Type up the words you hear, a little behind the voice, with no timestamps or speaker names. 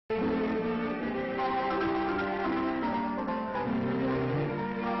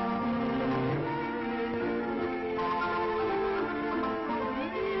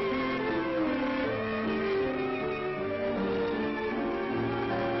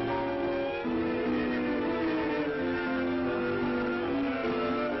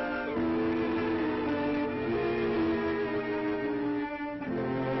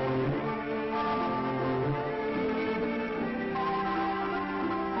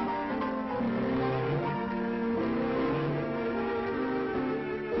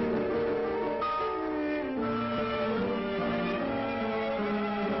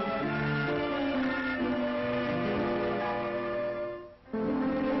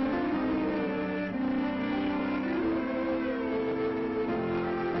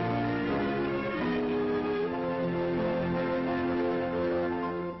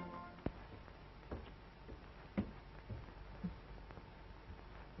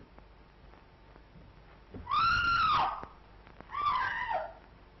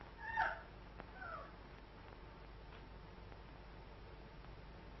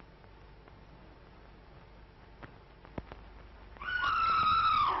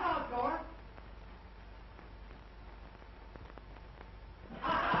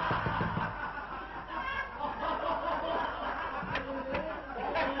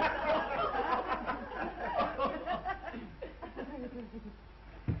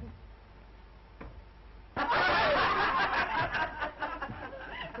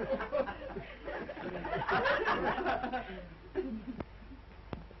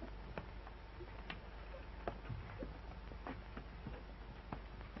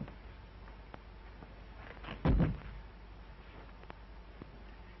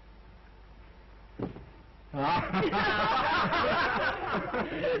Come on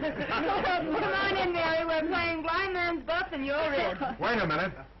in, Mary. We're playing blind man's buff and you're in. Wait a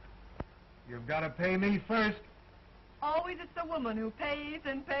minute. You've got to pay me first. Always it's the woman who pays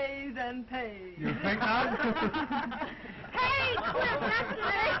and pays and pays. You think not? Hey, Cliff, that's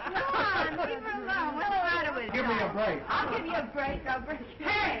great. Come on, leave her alone. What's the matter with you? Give me a break. I'll give you a break. I'll break you.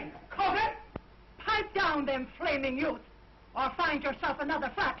 Hey, Corbett, pipe down them flaming youth, or find yourself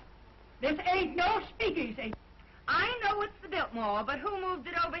another flat. This ain't no speakeasy. I know it's the Biltmore, but who moved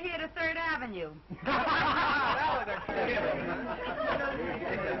it over here to 3rd Avenue?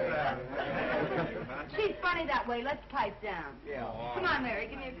 She's funny that way. Let's pipe down. Yeah. Come on, Mary.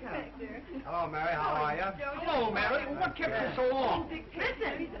 Give me a coat. Hello, Mary. How are you? Hello, Mary. What kept you so long?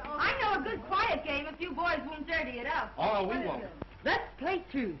 Listen, I know a good quiet game if you boys won't dirty it up. Oh, we won't. Let's play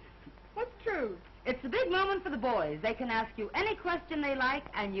truth. What's true? It's a big moment for the boys. They can ask you any question they like,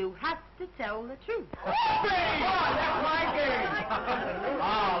 and you have to tell the truth. That's my game.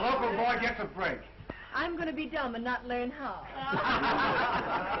 Local boy gets a break. I'm going to be dumb and not learn how.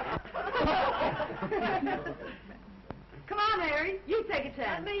 Come on, Mary. You take a Not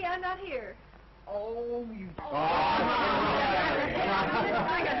chance. me, I'm not here. Oh, you...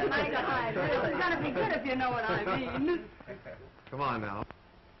 This is going to be good if you know what I mean. Come on now.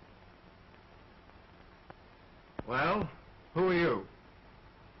 Well, who are you?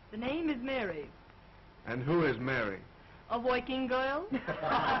 The name is Mary. And who is Mary? A working girl?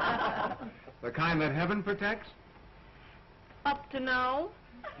 The kind that heaven protects? Up to now.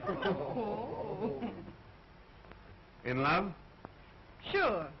 In love?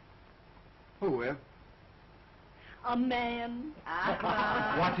 Sure. Who with? A man.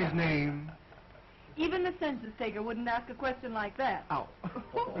 What's his name? Even the census taker wouldn't ask a question like that. Oh.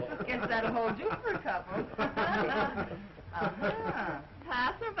 Guess that'll hold you for a couple.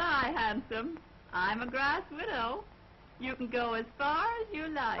 Pass her by, handsome. I'm a grass widow. You can go as far as you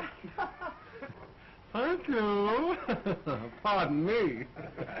like. Thank you. Pardon me.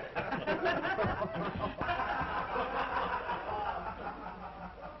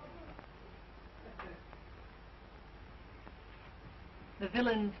 The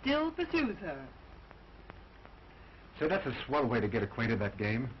villain still pursues her. Say, that's a swell way to get acquainted, that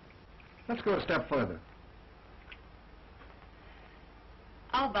game. Let's go a step further.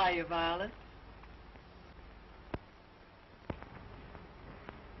 I'll buy you violets.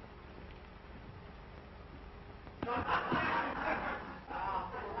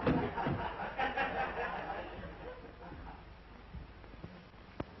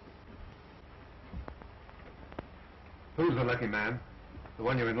 Who's the lucky man? The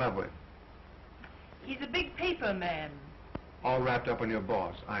one you're in love with? He's a big paper man. All wrapped up in your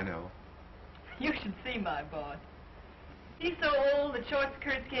boss, I know. You should see my boss. He's so old that short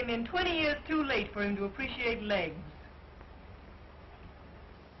skirts came in 20 years too late for him to appreciate legs.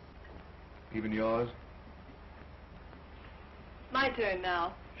 Even yours? My turn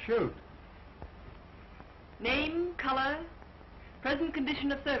now. Shoot. Name, color, present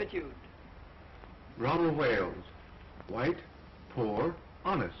condition of servitude. Ronald Wales. White, poor,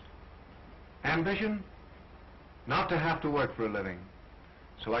 honest. Ambition? Not to have to work for a living.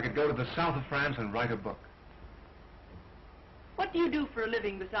 So I could go to the south of France and write a book. What do you do for a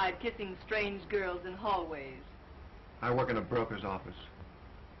living besides kissing strange girls in hallways? I work in a broker's office.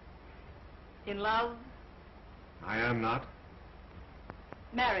 In love? I am not.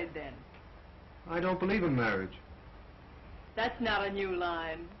 Married then? I don't believe in marriage. That's not a new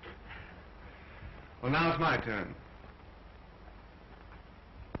line. Well, now it's my turn.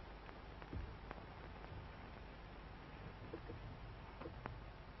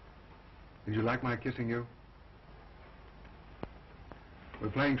 Did you like my kissing you? We're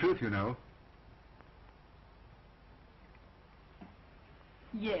playing truth, you know.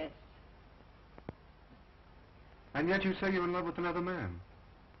 Yes. And yet you say you're in love with another man.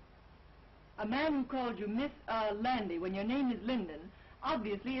 A man who called you Miss Landy when your name is Linden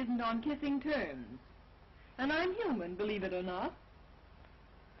obviously isn't on kissing terms. And I'm human, believe it or not.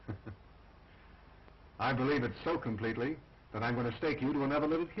 I believe it so completely that I'm going to stake you to another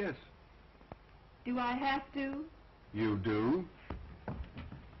little kiss. Do I have to? You do?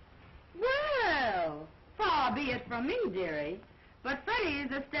 Well, far be it from me, dearie, but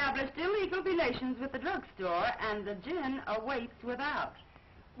Freddie's established illegal relations with the drugstore, and the gin awaits without.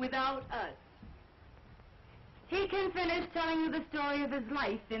 Without us. He can finish telling you the story of his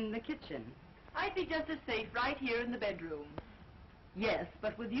life in the kitchen. I'd be just as safe right here in the bedroom. Yes,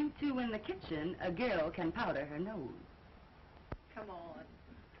 but with you two in the kitchen, a girl can powder her nose. Come on.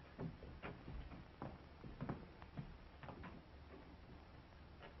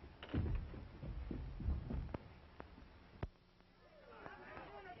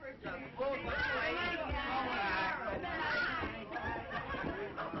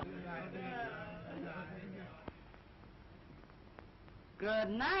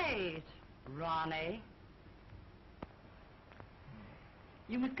 Good night, Ronnie.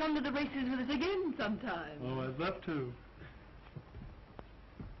 You must come to the races with us again sometime. Oh, I'd love to.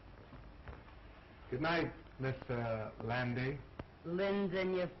 Good night, Miss Landy.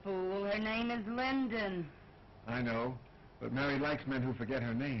 Linden, you fool. Her name is Linden. I know, but Mary likes men who forget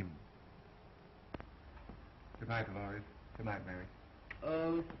her name. Good night, Dolores. Good night, Mary.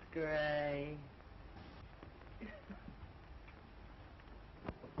 Oh, Scray.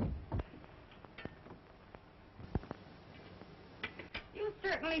 You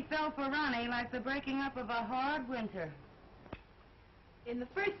certainly fell for Ronnie like the breaking up of a hard winter. In the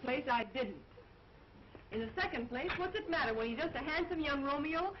first place, I didn't. In the second place, what's it matter when he's just a handsome young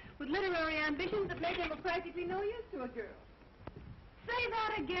Romeo with literary ambitions that make him of practically no use to a girl? Say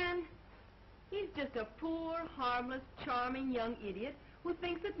that again. He's just a poor, harmless, charming young idiot who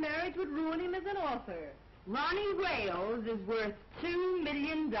thinks that marriage would ruin him as an author. Ronnie Wales is worth $2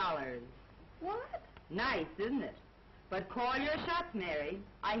 million. What? Nice, isn't it? But call your shots, Mary.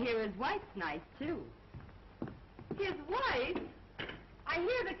 I hear his wife's nice, too. His wife? I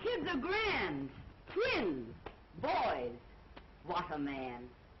hear the kids are grand. Twins. Boys. What a man.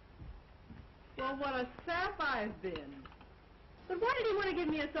 Well, what a sap I've been. But why did he want to give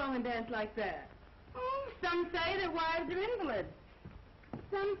me a song and dance like that? Oh, some say their wives are invalids.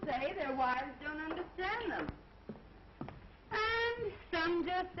 Some say their wives don't understand them. And some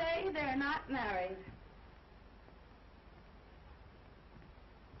just say they're not married.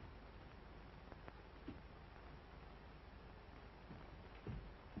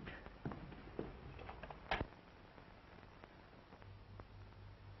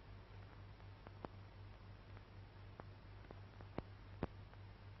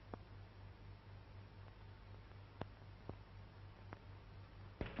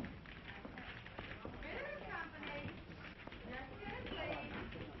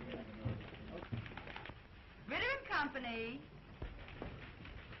 Company.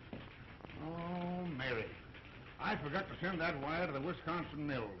 Oh, Mary. I forgot to send that wire to the Wisconsin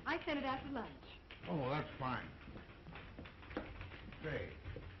Mills. I sent it after lunch. Oh, that's fine. Say,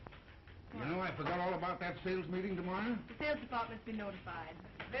 you know, I forgot all about that sales meeting tomorrow. The sales department's been notified.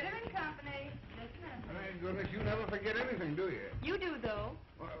 Vitamin Company. Listen. My goodness, you never forget anything, do you? You do, though.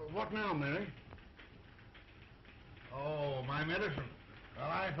 What now, Mary? Oh, my medicine. Well,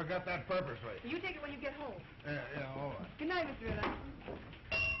 I forgot that purposely. You take it when you get home. Yeah, all right. Good night, Mr. Ritter.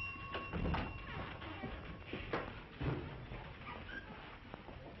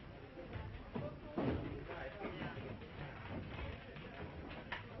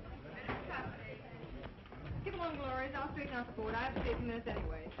 Skip along, Glories. I'll straighten out the board. I have to stay a few minutes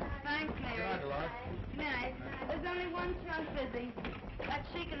anyway. Thanks, Mary. Good night, Dolores. Good night. There's only one chunk busy. That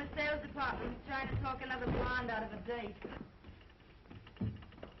sheik in the sales department is trying to talk another blonde out of a date.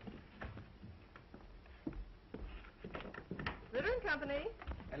 Ritter and Company.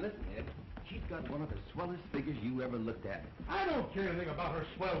 And listen, Ed, she's got one of the swellest figures you ever looked at. I don't care anything about her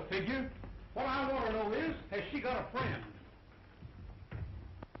swell figure. What I want to know is, has she got a friend?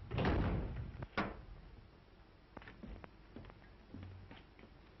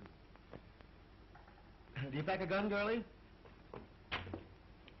 Do you pack a gun, girlie?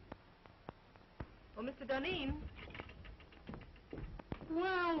 Oh, Mr. Duneen.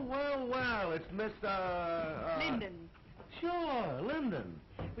 Well, it's Miss, Linden. Sure, Linden.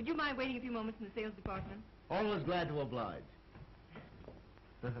 Would you mind waiting a few moments in the sales department? Always glad to oblige.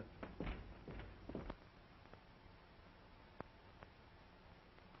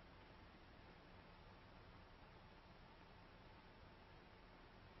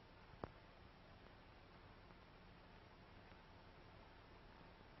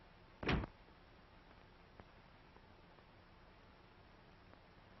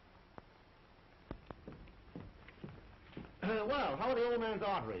 Well, how are the old man's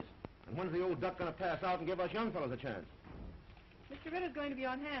arteries? And when's the old duck going to pass out and give us young fellows a chance? Mr. Ritter's going to be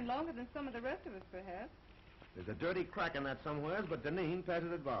on hand longer than some of the rest of us, perhaps. There's a dirty crack in that somewheres, but Deneen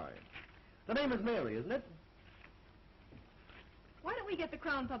passes it by. The name is Mary, isn't it? Why don't we get the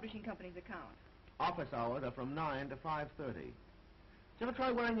Crown Publishing Company's account? Office hours are from 9 to 5:30. Did you ever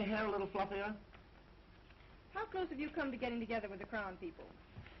try wearing your hair a little fluffier? How close have you come to getting together with the Crown people?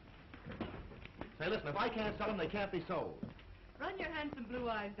 Say, listen, if I can't sell them, they can't be sold. Run your handsome blue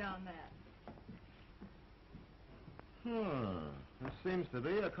eyes down that. There seems to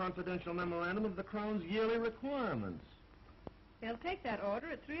be a confidential memorandum of the Crown's yearly requirements. They'll take that order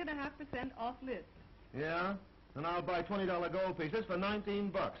at 3.5% off list. Yeah? And I'll buy $20 gold pieces for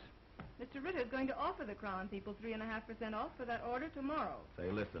 $19. Mr. Ritter's going to offer the Crown people 3.5% off for that order tomorrow. Say,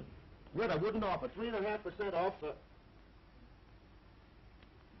 listen, Ritter wouldn't offer 3.5% off for...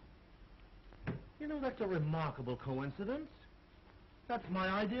 You know, that's a remarkable coincidence. That's my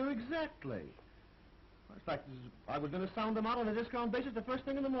idea exactly. In fact, I was going to sound them out on a discount basis the first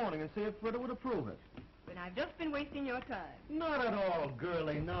thing in the morning and see if Fritter would approve it. But I've just been wasting your time. Not at all,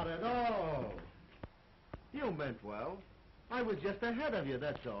 girlie, not at all. You meant well. I was just ahead of you,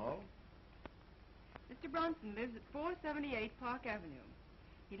 that's all. Mr. Bronson lives at 478 Park Avenue.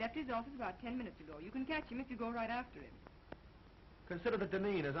 He left his office about 10 minutes ago. You can catch him if you go right after him. Consider that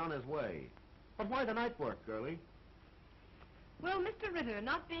Deneen is on his way. But why the night work, girlie? Well, Mr. Ritter,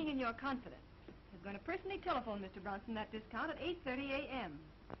 not being in your confidence, is going to personally telephone Mr. Bronson that discount at 8:30 a.m.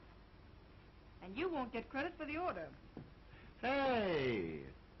 And you won't get credit for the order. Hey!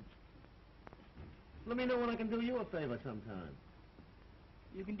 Let me know when I can do you a favor sometime.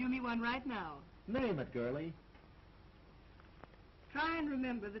 You can do me one right now. Name it, girlie. Try and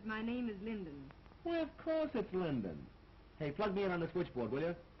remember that my name is Linden. Well, of course it's Linden. Hey, plug me in on the switchboard, will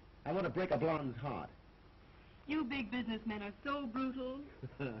you? I want to break a blonde's heart. You big businessmen are so brutal.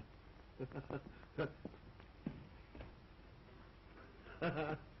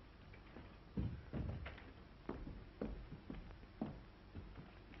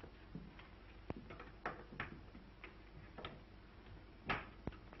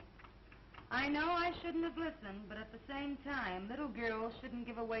 I know I shouldn't have listened, but at the same time, little girls shouldn't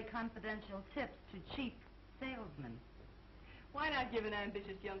give away confidential tips to cheap salesmen. Why not give an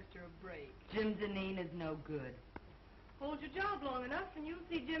ambitious youngster a break? Jim Deneen is no good. Hold your job long enough and you'll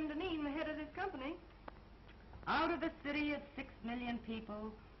see Jim Deneen, the head of this company. Out of a city of 6 million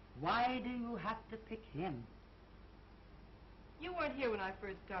people, why do you have to pick him? You weren't here when I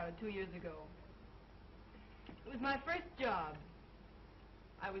first started 2 years ago. It was my first job.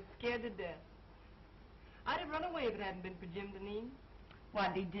 I was scared to death. I'd have run away if it hadn't been for Jim Deneen.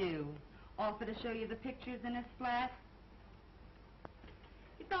 What'd he do? Offer to show you the pictures in his flat?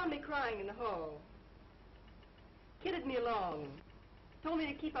 He found me crying in the hall. Kidded me along. Told me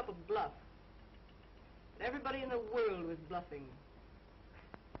to keep up a bluff. But everybody in the world was bluffing.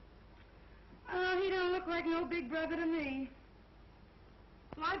 Oh, he don't look like no big brother to me.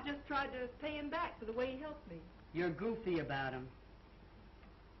 So I've just tried to pay him back for the way he helped me. You're goofy about him.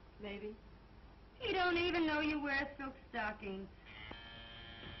 Maybe. He don't even know you wear silk stockings.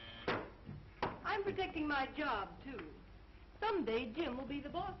 I'm protecting my job, too. Someday Jim will be the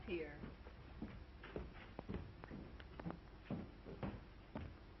boss here.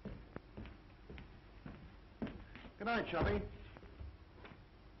 Good night, Chubby.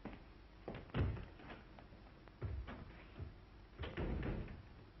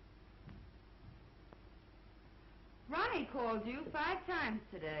 Ronnie called you 5 times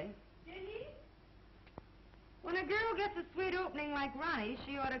today. Did he? When a girl gets a sweet opening like Ronnie,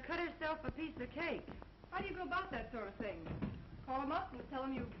 she ought to cut herself a piece of cake. How do you go about that sort of thing? Call him up and tell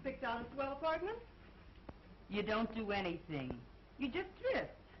him you've picked out a swell apartment? You don't do anything. You just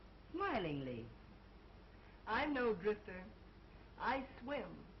drift, smilingly. I'm no drifter. I swim.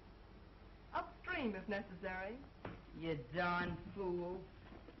 Upstream, if necessary. You darn fool.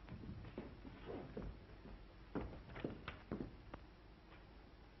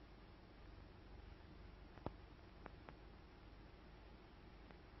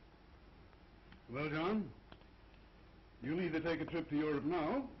 Well, John, you'll either take a trip to Europe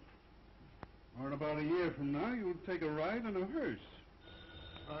now, or in about a year from now, you'll take a ride in a hearse.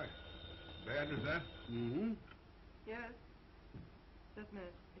 Hi. Bad as that? Mm-hmm. Yes. Just a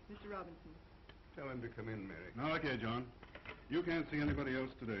minute. It's Mr. Robinson. Tell him to come in, Mary. Now, okay, John. You can't see anybody else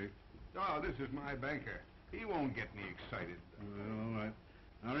today. Oh, this is my banker. He won't get me excited. Well, all right.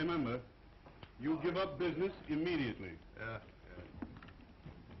 Now, remember, you give up business immediately. Yeah.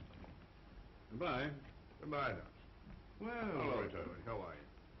 Goodbye. Goodbye, Doc. Well, Hello, Charlie. How are you?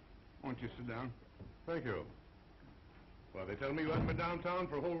 Won't you sit down? Thank you. Well, they tell me you haven't been downtown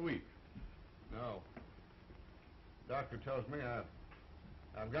for a whole week. No. Doctor tells me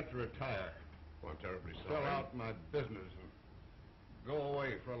I've got to retire. Well, I'm terribly sorry. Sell out my business and go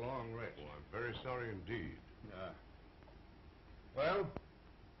away for a long rest. Well, I'm very sorry indeed. Yeah. Well,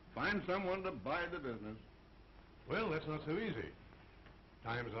 find someone to buy the business. Well, that's not so easy.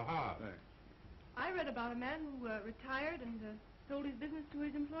 Times are hard. Thanks. I read about a man who retired and sold his business to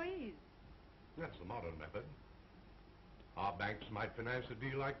his employees. That's the modern method. Our banks might finance a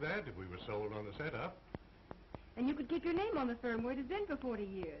deal like that if we were sold on the setup. And you could keep your name on the firm where it has been for 40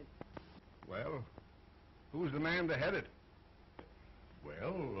 years. Well, who's the man to head it?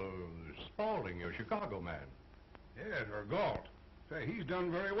 Well, Spaulding, your Chicago man. Yes, or Galt. Say, he's done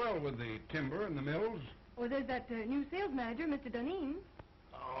very well with the timber and the mills. Or there's that new sales manager, Mr. Deneen.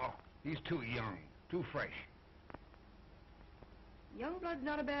 Oh, he's too young, too fresh. Young blood's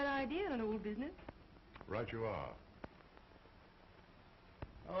not a bad idea in an old business. Right you are.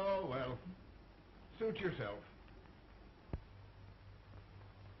 Oh, well. Suit yourself.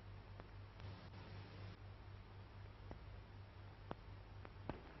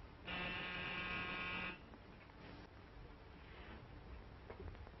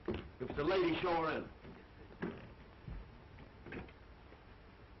 If the lady, show her in.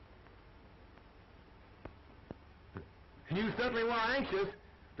 You certainly were anxious.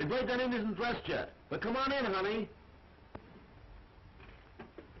 The great Denning isn't dressed yet. But come on in, honey.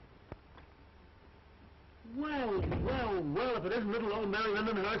 Well, well, well, if it isn't little old Mary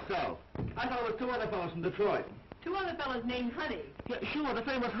Linden herself. I thought it was two other fellows from Detroit. Two other fellas named Honey. Yeah, sure, the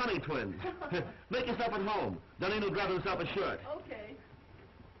famous Honey twins. Make yourself at home. Denning will grab himself a shirt. Okay.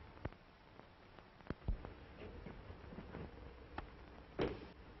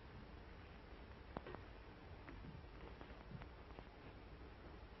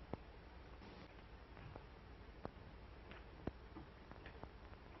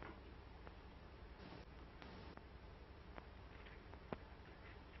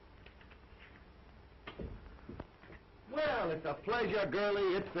 Well, it's a pleasure,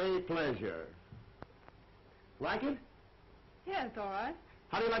 girlie. It's a pleasure. Like it? Yeah, it's all right.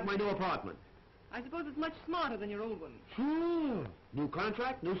 How do you like my new apartment? I suppose it's much smarter than your old one. Sure. New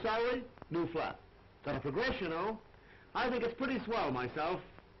contract, new salary, new flat. Got to progress, you know. I think it's pretty swell myself.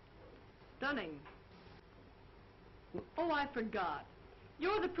 Stunning. Oh, I forgot.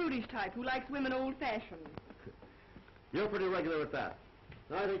 You're the prudish type who likes women old-fashioned. You're pretty regular at that.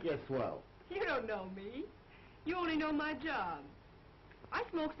 I think you're swell. You don't know me. You only know my job. I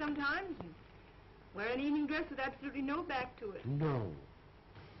smoke sometimes and wear an evening dress with absolutely no back to it. No.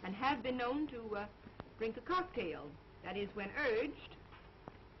 And have been known to drink a cocktail. That is, when urged.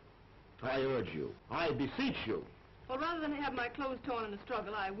 I urge you. I beseech you. Well, rather than have my clothes torn in a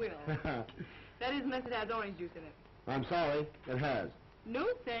struggle, I will. That is, unless it has orange juice in it. I'm sorry. It has. No,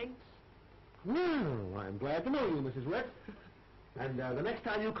 thanks. Well, I'm glad to know you, Mrs. Rex. And the next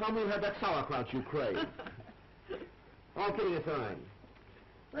time you come, we'll have that sauerkraut you crave. All kidding aside,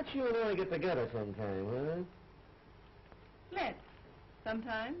 let's you and I get together sometime, huh? Let's.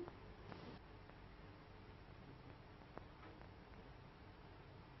 Sometimes.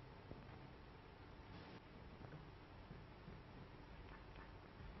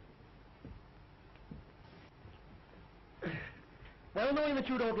 Well, knowing that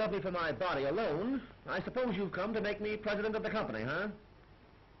you don't love me for my body alone, I suppose you've come to make me president of the company, huh?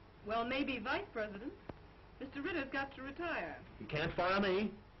 Well, maybe vice president. Mr. Ritter's got to retire. You can't fire me.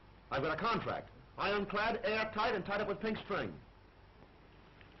 I've got a contract. Ironclad, airtight, and tied up with pink string.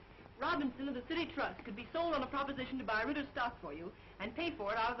 Robinson of the City Trust could be sold on a proposition to buy Ritter's stock for you and pay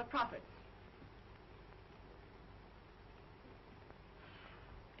for it out of the profits.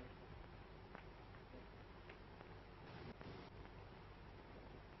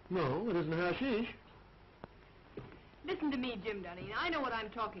 No, it isn't hashish. Listen to me, Jim Dunning. I know what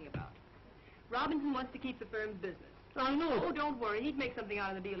I'm talking about. Robinson wants to keep the firm's business. I know. Oh, don't worry. He'd make something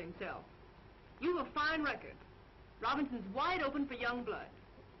out of the deal himself. You've a fine record. Robinson's wide open for young blood.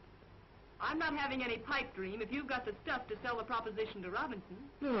 I'm not having any pipe dream if you've got the stuff to sell the proposition to Robinson.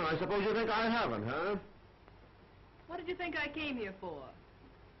 No, I suppose you think I haven't, huh? What did you think I came here for?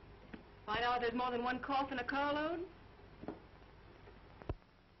 Find out there's more than one cough in a carload?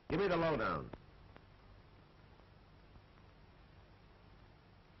 Give me the lowdown.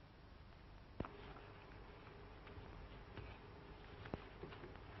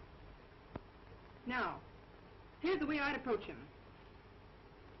 Now, here's the way I'd approach him.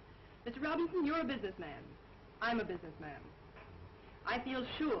 Mr. Robinson, you're a businessman. I'm a businessman. I feel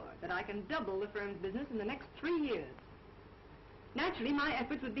sure that I can double the firm's business in the next 3 years. Naturally, my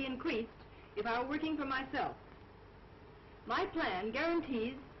efforts would be increased if I were working for myself. My plan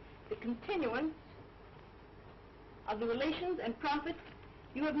guarantees the continuance of the relations and profits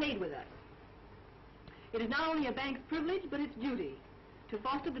you have made with us. It is not only a bank's privilege, but its duty to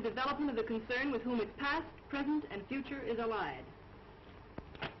foster the development of the concern with whom its past, present, and future is allied.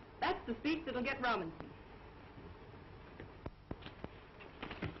 That's the speech that'll get Robinson.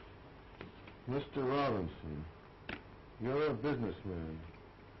 Mr. Robinson, you're a businessman.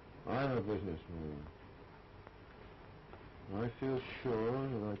 I'm a businessman. I feel sure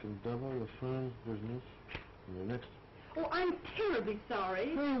that I can double the firm's business in the next... Oh, I'm terribly sorry.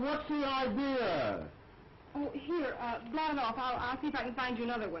 Hey, what's the idea? Oh, here, blot it off. I'll see if I can find you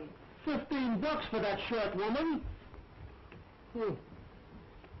another one. $15 for that shirt, woman.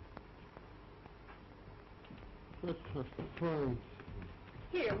 That's a fine...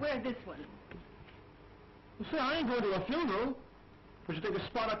 Here, wear this one. Say, I ain't going to a funeral. Don't you think a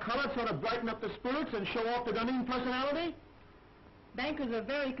spot of color would sort of brighten up the spirits and show off the Dunedin personality? Bankers are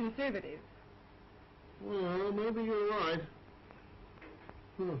very conservative. Well, maybe you're right.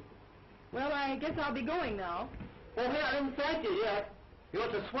 Well, I guess I'll be going now. Oh, hey, I didn't thank you yet. You know,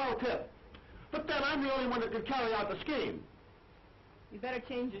 it's a swell tip. But then I'm the only one that can carry out the scheme. You better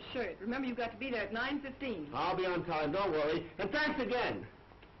change your shirt. Remember, you've got to be there at 9:15. I'll be on time, don't worry. And thanks again.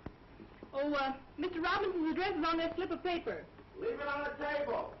 Oh, Mr. Robinson's address is on that slip of paper. Leave it on the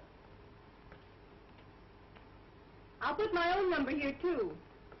table. I'll put my own number here, too.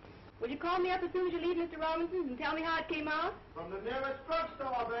 Will you call me up as soon as you leave Mr. Robinson's and tell me how it came out? From the nearest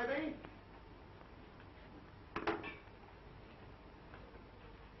drugstore, baby.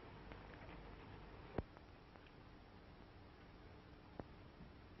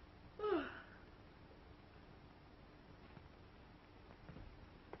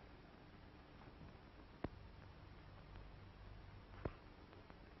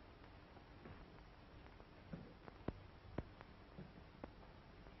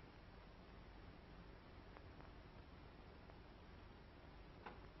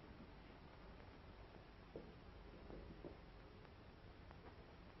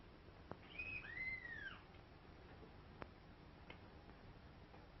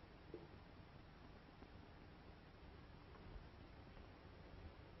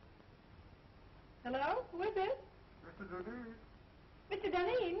 Hello? Who is it? Mr. Dunedin. Mr.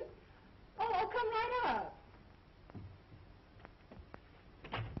 Dunedin? Oh, come right up.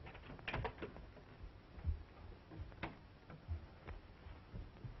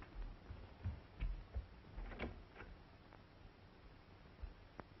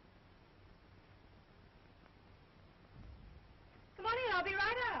 Come on in, I'll be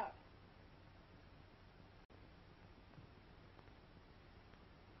right up.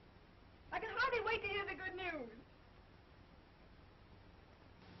 I can hardly wait to hear the good news.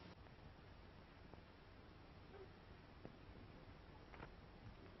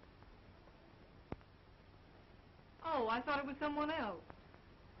 Oh, I thought it was someone else.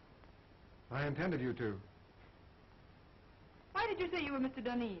 I intended you to. Why did you say you were Mr.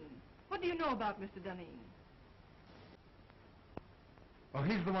 Dunedin? What do you know about Mr. Dunedin? Oh,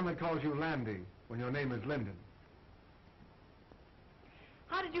 he's the one that calls you Landy when your name is Linden.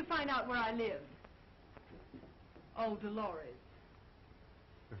 How did you find out where I live? Oh, Dolores.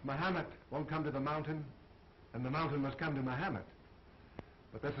 If Mahomet won't come to the mountain, then the mountain must come to Mahomet.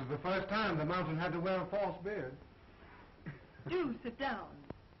 But this is the first time the mountain had to wear a false beard. Do sit down.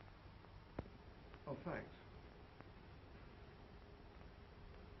 Oh, thanks.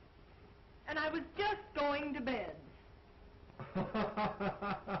 And I was just going to bed.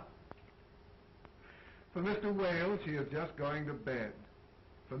 For Mr. Wales, she is just going to bed.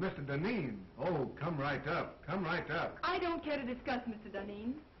 For Mr. Dunedin, oh, come right up, come right up. I don't care to discuss Mr.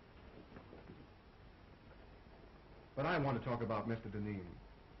 Dunedin. But I want to talk about Mr. Dunedin.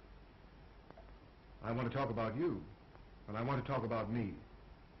 I want to talk about you, and I want to talk about me.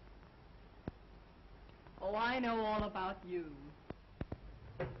 Oh, I know all about you.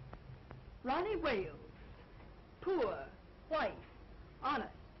 Ronnie Wales. Poor, white, honest.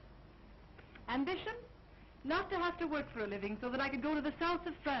 Ambition? Not to have to work for a living so that I could go to the south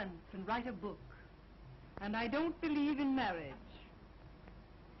of France and write a book. And I don't believe in marriage.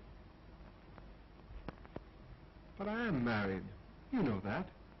 But I am married. You know that.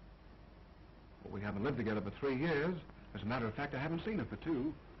 Well, we haven't lived together for 3 years. As a matter of fact, I haven't seen her for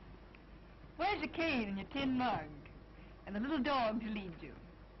 2. Where's your cane and your tin mug? And the little dog to lead you?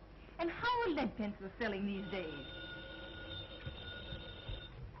 And how are lead pencils selling these days?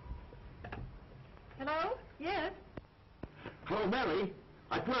 Hello? Yes? Hello, Mary.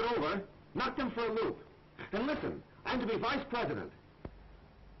 I put it over, knocked him for a loop. And listen, I'm to be vice president.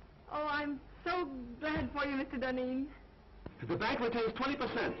 Oh, I'm so glad for you, Mr. Dunedin. The bank retains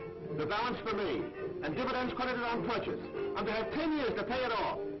 20%, the balance for me, and dividends credited on purchase. I'm to have 10 years to pay it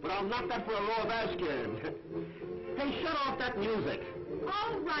all, but I'll knock that for a row of Ashcan. Hey, shut off that music.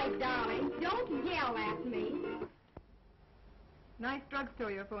 All right, darling. Don't yell at me. Nice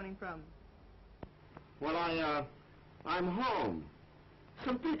drugstore you're phoning from. Well, I'm home.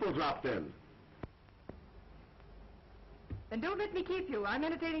 Some people dropped in. Then don't let me keep you. I'm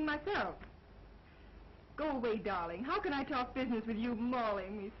entertaining myself. Go away, darling. How can I talk business with you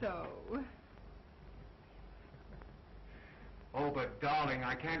mauling me so? Oh, but darling,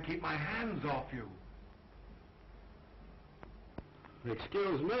 I can't keep my hands off you.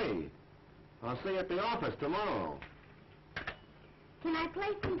 Excuse me. I'll see you at the office tomorrow. Can I play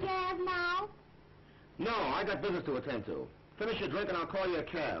some jazz now? No, I got business to attend to. Finish your drink and I'll call you a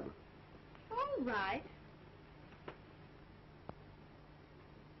cab. All right.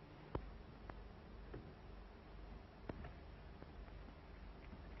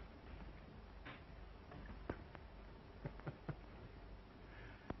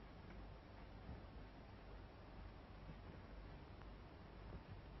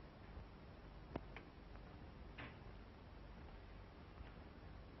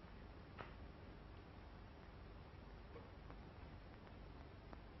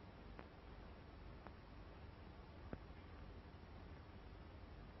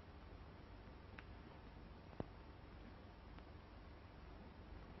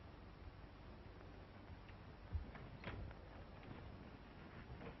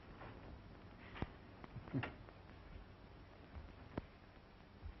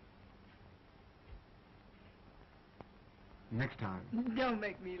 next time. Don't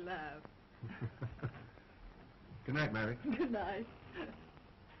make me laugh. Good night, Mary. Good night.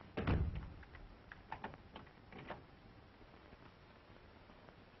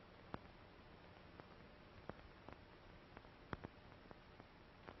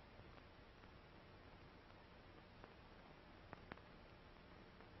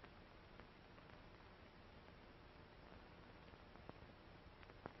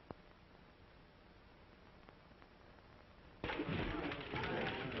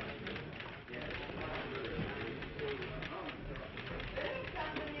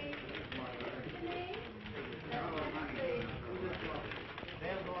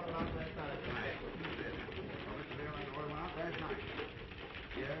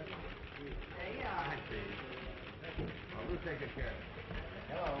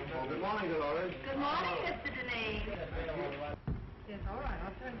 Good morning, Dolores. Good morning, Mr. Denise. Yes, all right.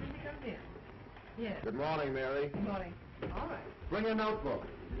 I'll tell him when he comes in. Yes. Good morning, Mary. Good morning. All right. Bring your notebook.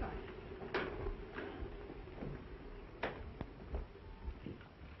 Right.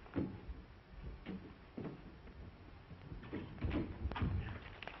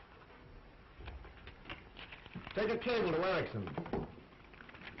 Take a cable to Erickson.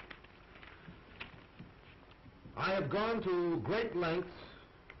 I have gone to great lengths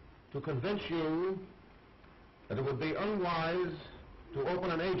to convince you that it would be unwise to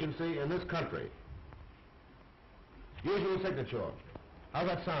open an agency in this country. Usual signature. How's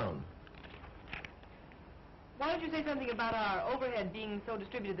that sound? Why don't you say something about our overhead being so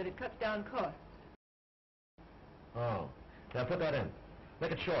distributed that it cuts down costs? Oh. Now put that in.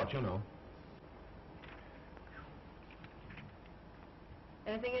 Make it short, you know.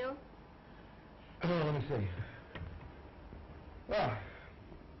 Anything else? Oh, let me see. Well,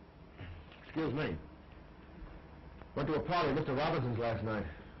 excuse me. Went to a party at Mr. Robinson's last night.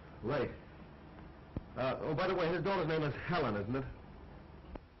 Late. Oh, by the way, his daughter's name is Helen, isn't it?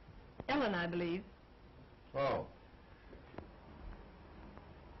 Ellen, I believe. Oh.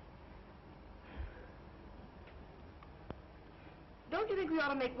 Don't you think we ought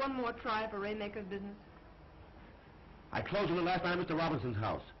to make one more try for Raymaker's business? I closed on it last night at Mr. Robinson's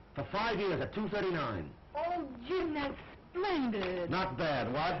house. For 5 years at $2.39. Oh, Jim, that's splendid. Not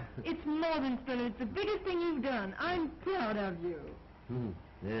bad, what? It's more than splendid. It's the biggest thing you've done. I'm proud of you.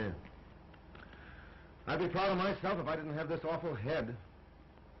 Yeah. I'd be proud of myself if I didn't have this awful head.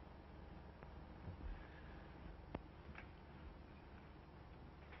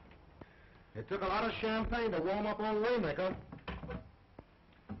 It took a lot of champagne to warm up old Waymaker.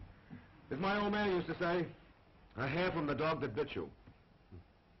 As my old man used to say, a hair from the dog that bit you.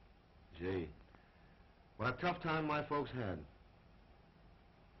 Gee, what a tough time my folks had.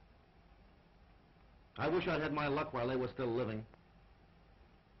 I wish I'd had my luck while they were still living.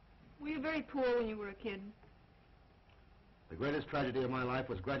 Were you very poor when you were a kid? The greatest tragedy of my life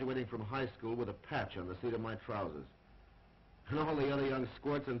was graduating from high school with a patch on the seat of my trousers. And all the other young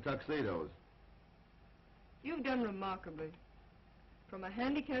squirts in tuxedos. You've done remarkably. From a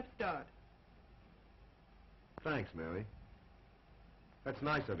handicapped start. Thanks, Mary. That's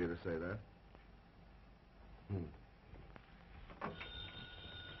nice of you to say that.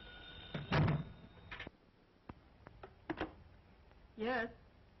 Yes.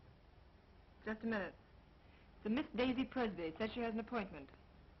 Just a minute. The Miss Daisy Presby says she has an appointment.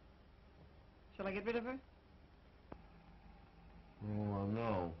 Shall I get rid of her? Oh, well,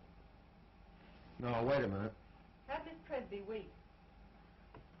 no. No, wait a minute. Have Miss Presby wait.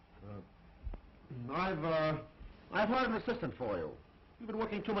 I've hired an assistant for you. You've been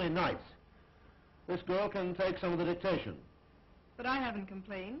working too many nights. This girl can take some of the dictation. But I haven't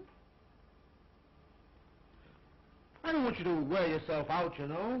complained. I don't want you to wear yourself out, you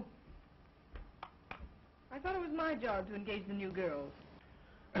know. I thought it was my job to engage the new girls.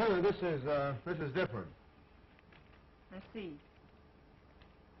 This is different. I see.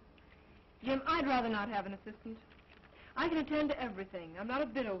 Jim, I'd rather not have an assistant. I can attend to everything. I'm not a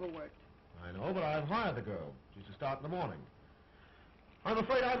bit overworked. I know, but I've hired the girl. She's to start in the morning. I'm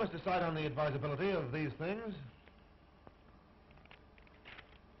afraid I must decide on the advisability of these things.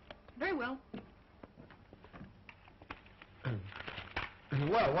 Very well.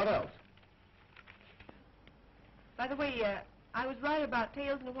 Well, what else? By the way, I was right about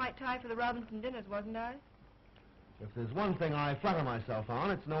tails and a white tie for the Robinson dinners, wasn't I? If there's one thing I flatter myself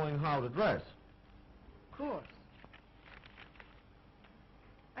on, it's knowing how to dress. Of course.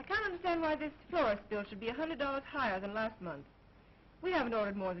 I can't understand why this florist bill should be $100 higher than last month. We haven't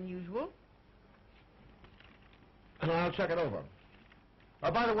ordered more than usual. And I'll check it over.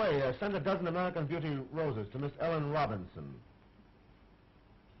 By the way, send a dozen American Beauty roses to Miss Ellen Robinson.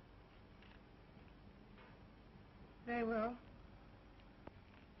 Very well.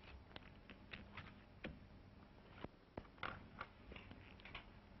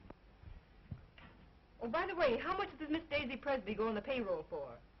 Oh, by the way, how much does Miss Daisy Presby go on the payroll for?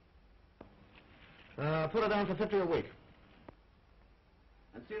 Put her down for 50 a week.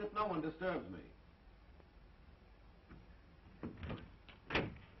 And see that no one disturbs me.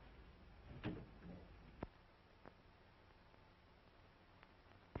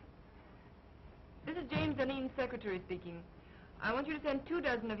 This is James Dunedin's secretary speaking. I want you to send 2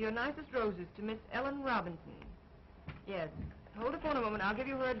 dozen of your nicest roses to Miss Ellen Robinson. Yes. Hold it for a moment. I'll give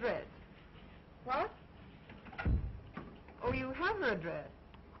you her address. What? Oh, you have her address.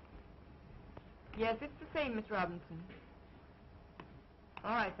 Yes, it's the same, Miss Robinson.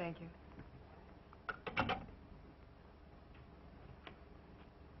 All right, thank you.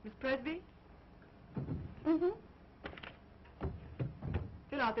 Miss Presby? Mm-hmm.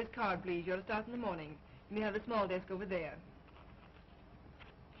 Fill out this card, please. You're to start in the morning. You may have the small desk over there.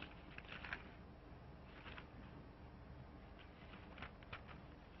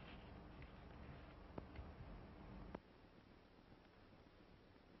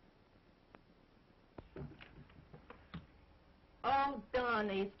 Oh, darn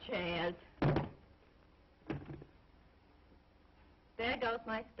these chairs. There goes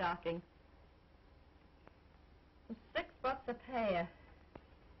my stocking. $6 a pair.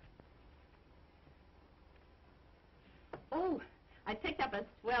 Oh, I picked up a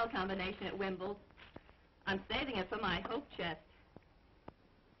swell combination at Wimble's. I'm saving it for my hope chest.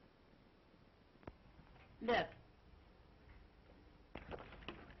 Look.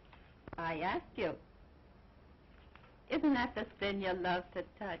 I ask you. Isn't that the spin you love to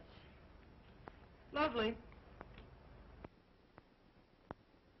touch? Lovely.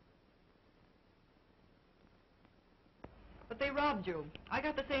 But they robbed you. I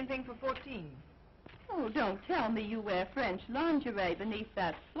got the same thing for 14. Oh, don't tell me you wear French lingerie beneath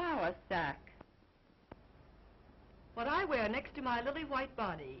that flour sack. What I wear next to my lily white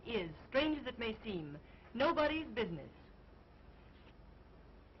body is, strange as it may seem, nobody's business.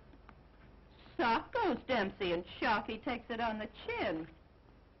 Sock goes Dempsey, and Sharky takes it on the chin.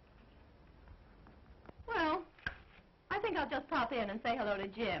 Well, I think I'll just pop in and say hello to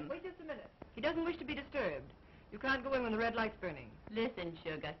Jim. Wait just a minute. He doesn't wish to be disturbed. You can't go in when the red light's burning. Listen,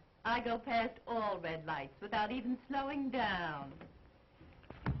 sugar, I go past all red lights without even slowing down.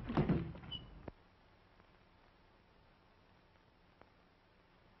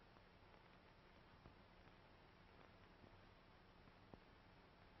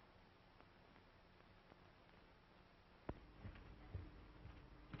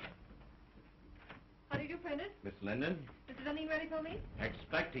 How do you do, Prentice? Miss Linden, Mr. Dunning ready for me?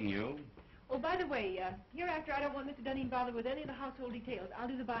 expecting you. Oh, by the way, hereafter I don't want Mr. Dunning bothered with any of the household details. I'll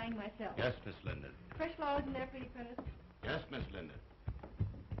do the buying myself. Yes, Miss Linden. Fresh flowers in there for you, Prentice. Yes, Miss Linden.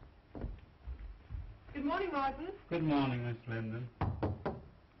 Good morning, Martin. Good morning, Miss Linden. Good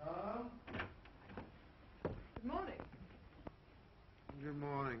morning. Good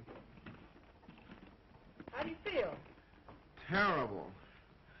morning. How do you feel? Terrible.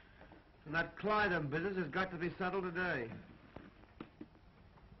 And that Clyde business has got to be settled today.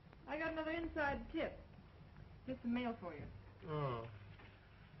 I got another inside tip. Here's some mail for you. Oh.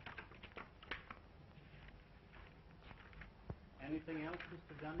 Anything else,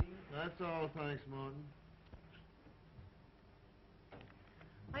 Mr. Dunning? That's all, thanks, Martin.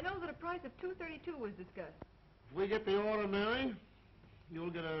 I know that a price of $232 was discussed. If we get the order, Mary, you'll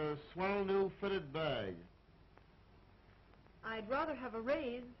get a swell new fitted bag. I'd rather have a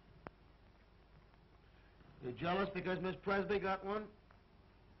raise. You jealous because Miss Presby got one?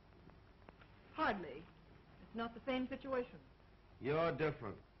 Hardly. It's not the same situation. You're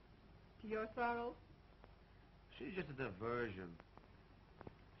different. To your sorrow, She's just a diversion.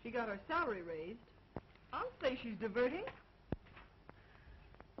 she got her salary raised. I'll say she's diverting.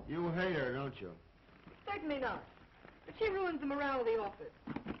 You hate her, don't you? Certainly not. But she ruins the morale of the office.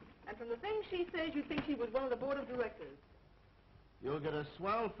 And from the things she says, you think she was one of the board of directors. You'll get a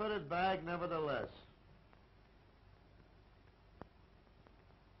swell fitted bag nevertheless.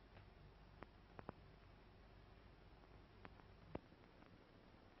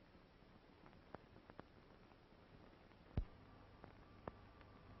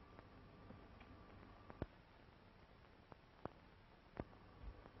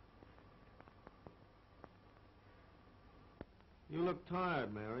 You look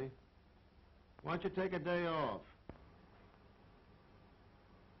tired, Mary. Why don't you take a day off?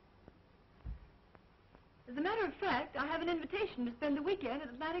 As a matter of fact, I have an invitation to spend the weekend at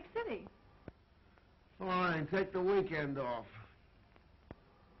Atlantic City. Fine, take the weekend off.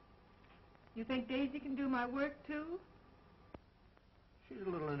 You think Daisy can do my work, too? She's a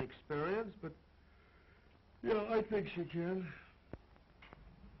little inexperienced, but, yeah, I think she can.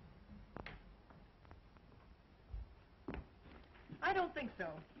 I don't think so.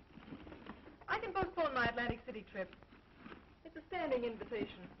 I can postpone my Atlantic City trip. It's a standing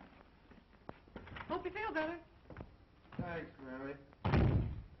invitation. Hope you feel better. Thanks, Mary.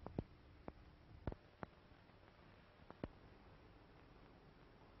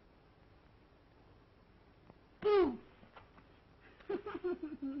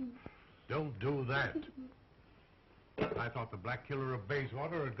 Don't do that. I thought the black killer of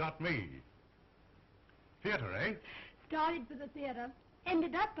Bayswater had got me. Theater, eh? Started for the theater.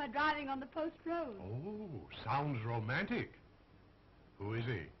 Ended up by driving on the post road. Oh, sounds romantic. Who is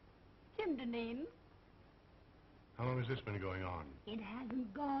he? Jim Deneen. How long has this been going on? It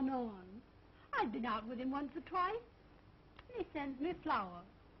hasn't gone on. I've been out with him once or twice. He sends me flowers.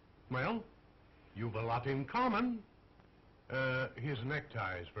 Well, you've a lot in common. His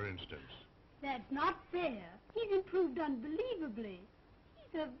neckties, for instance. That's not fair. He's improved unbelievably.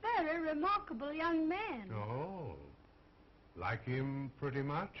 He's a very remarkable young man. Oh, like him pretty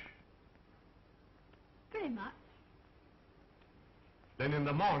much? Pretty much. Then in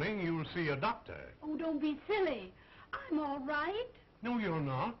the morning you'll see a doctor. Oh, don't be silly. I'm all right. No, you're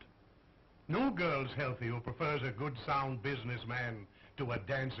not. No girl's healthy who prefers a good, sound businessman to a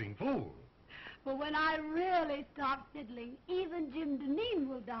dancing fool. But when I really start fiddling, even Jim Deneen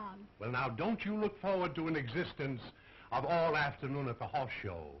will dance. Well, now, don't you look forward to an existence of all afternoon at the horse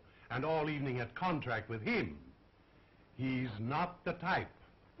show and all evening at contract with him. He's not the type.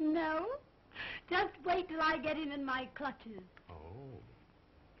 No? Just wait till I get him in my clutches. Oh.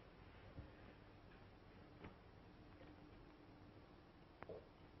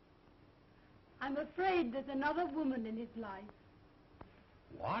 I'm afraid there's another woman in his life.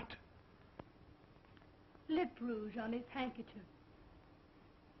 What? Lip rouge on his handkerchief.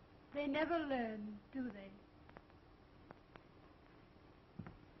 They never learn, do they?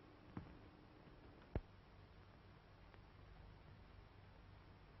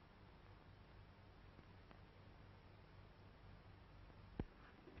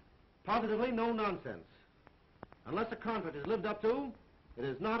 Positively no nonsense. Unless a contract is lived up to, it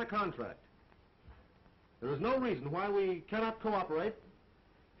is not a contract. There is no reason why we cannot cooperate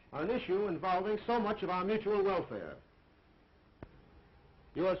on an issue involving so much of our mutual welfare.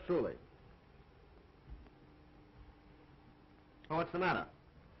 Yours truly. Oh, what's the matter?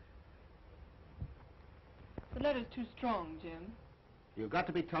 The letter's too strong, Jim. You've got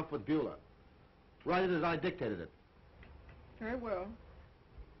to be tough with Beulah. Write it as I dictated it. Very well.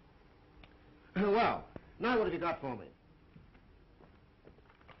 Well, now what have you got for me?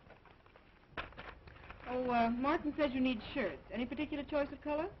 Oh, Martin says you need shirts. Any particular choice of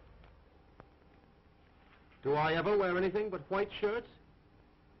color? Do I ever wear anything but white shirts?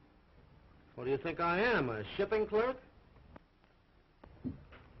 What do you think I am, a shipping clerk?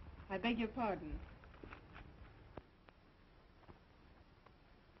 I beg your pardon.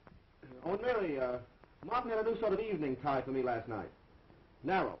 Oh, Mary, Martin had a new sort of evening tie for me last night.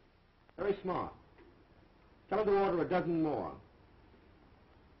 Narrow. Very smart. Tell him to order a dozen more.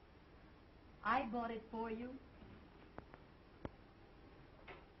 I bought it for you.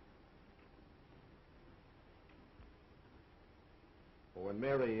 Oh, and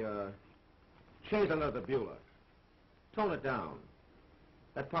Mary, change another Beulah. Tone it down.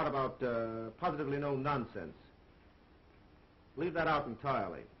 That part about positively no nonsense. Leave that out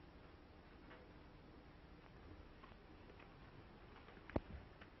entirely.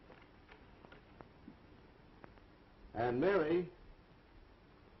 And Mary,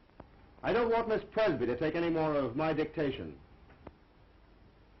 I don't want Miss Presby to take any more of my dictation.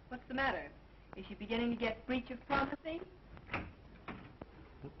 What's the matter? Is she beginning to get breach of promising?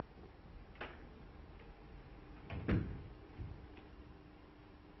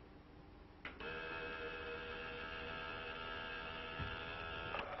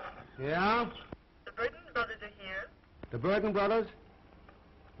 Yeah? The Burton brothers are here. The Burton brothers?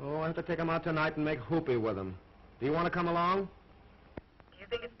 Oh, I have to take them out tonight and make whoopee with them. Do you want to come along? Do you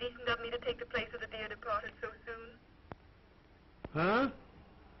think it's decent of me to take the place of the dear departed so soon? Huh?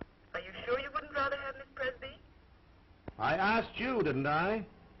 Are you sure you wouldn't rather have Miss Presby? I asked you, didn't I?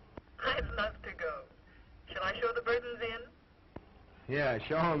 I'd love to go. Shall I show the Burtons in? Yeah,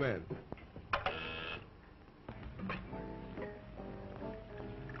 show 'em in.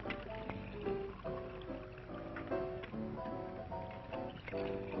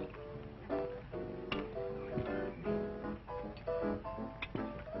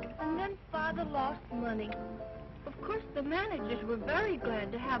 And then Father lost money. Of course, the managers were very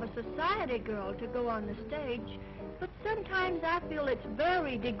glad to have a society girl to go on the stage, but sometimes I feel it's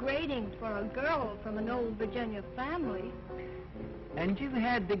very degrading for a girl from an old Virginia family. And you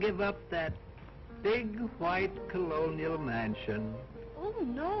had to give up that big white colonial mansion. Oh,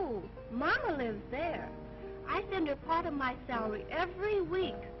 no. Mama lives there. I send her part of my salary every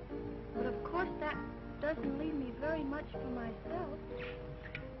week. But of course that doesn't leave me very much for myself.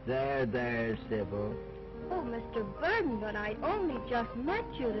 There, Sybil. Oh, Mr. Burden, but I only just met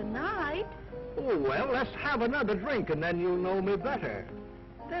you tonight. Oh, well, let's have another drink and then you'll know me better.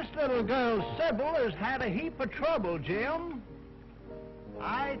 This little girl, Sybil, has had a heap of trouble, Jim.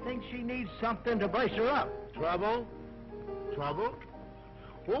 I think she needs something to brace her up. Trouble? Trouble?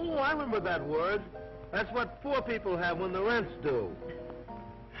 Oh, I remember that word. That's what poor people have when the rent's due.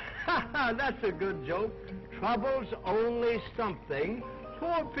 That's a good joke. Trouble's only something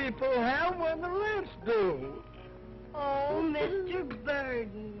poor people have when the rent's due. Oh, Mr.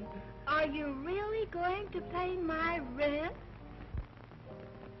 Burden, are you really going to pay my rent?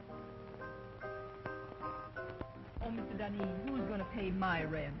 Oh, Mr. Dunne, who's going to pay my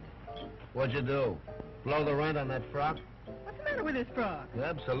rent? What'd you do? Blow the rent on that frock? What's the matter with this frock?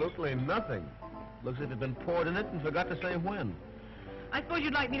 Absolutely nothing. Looks as if you'd been poured in it and forgot to say when. I suppose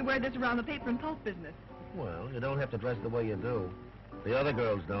you'd like me to wear this around the paper and pulp business. Well, you don't have to dress the way you do. The other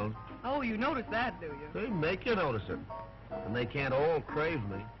girls don't. Oh, you notice that, do you? They make you notice it. And they can't all crave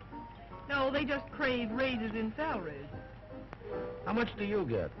me. No, they just crave raises in salaries. How much do you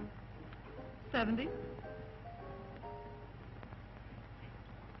get? 70.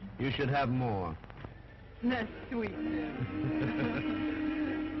 You should have more. That's sweet.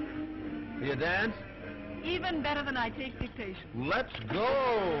 Do you dance? Even better than I take dictation. Let's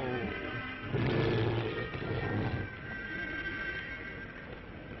go!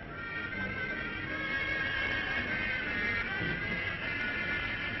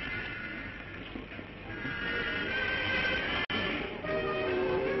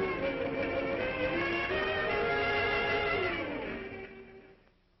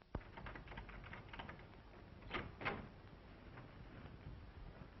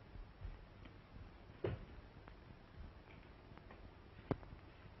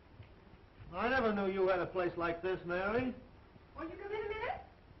 I never knew you had a place like this, Mary. Won't you come in a minute?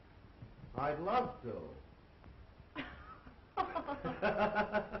 I'd love to.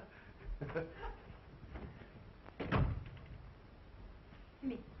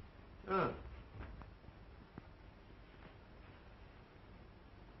 Me.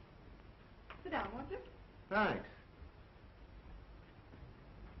 Sit down, won't you? Thanks.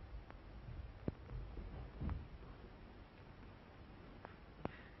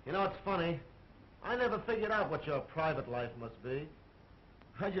 You know, it's funny. I never figured out what your private life must be.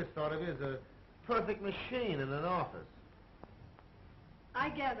 I just thought of you as a perfect machine in an office. I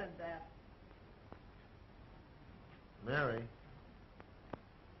gathered that. Mary.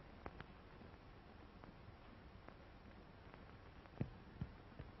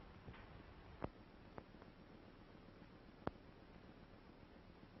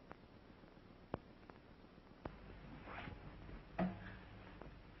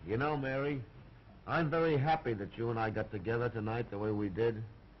 You know, Mary, I'm very happy that you and I got together tonight the way we did.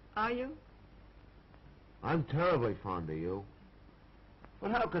 Are you? I'm terribly fond of you.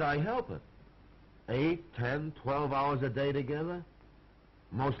 But how could I help it? 8, 10, 12 hours a day together?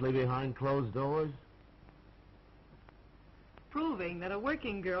 Mostly behind closed doors? Proving that a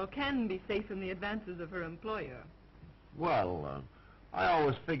working girl can be safe in the advances of her employer. Well, I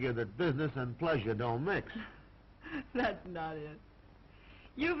always figured that business and pleasure don't mix. That's not it.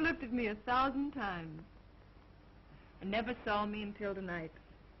 You've looked at me 1,000 times and never saw me until tonight.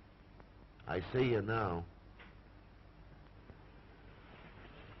 I see you now.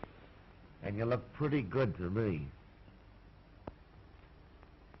 And you look pretty good to me.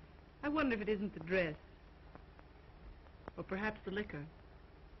 I wonder if it isn't the dress. Or perhaps the liquor.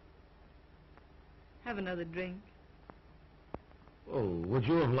 Have another drink. Oh, would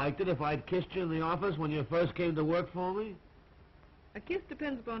you have liked it if I'd kissed you in the office when you first came to work for me? A kiss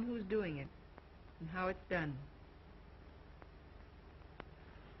depends upon who's doing it and how it's done.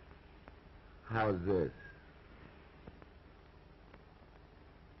 How's this?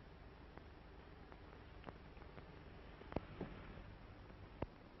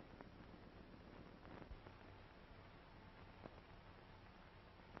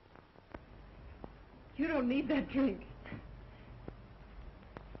 You don't need that drink.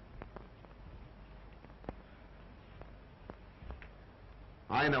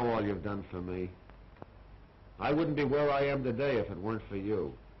 I know all you've done for me. I wouldn't be where I am today if it weren't for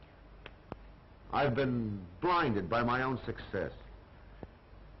you. I've been blinded by my own success.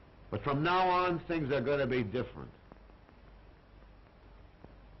 But from now on, things are going to be different.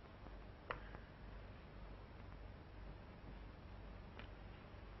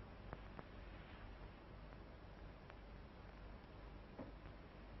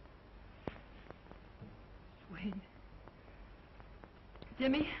 Wait.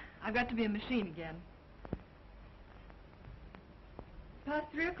 Jimmy, I've got to be a machine again. Past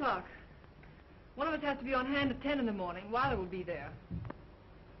 3 o'clock. One of us has to be on hand at 10 in the morning. Weiler will be there.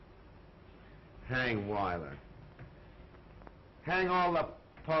 Hang Weiler. Hang all the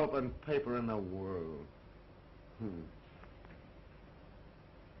pulp and paper in the world.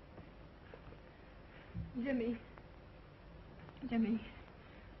 Jimmy. Jimmy.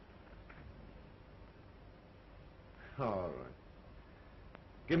 All right.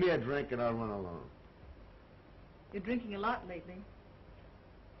 Give me a drink and I'll run along. You're drinking a lot lately.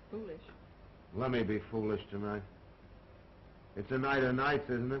 Foolish. Let me be foolish tonight. It's a night of nights,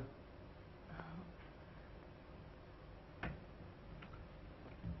 isn't it?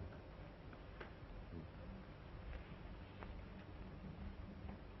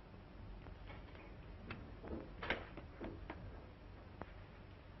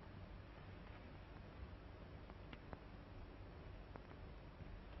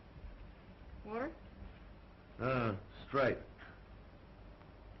 Water? Straight.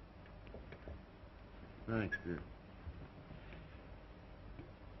 Thanks, dear.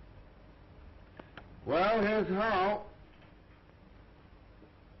 Well, here's how.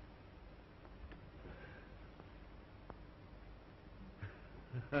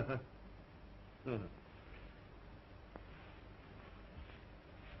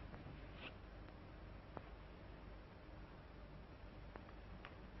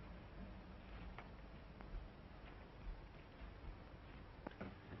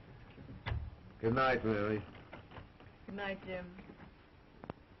 Good night, Mary. Good night, Jim.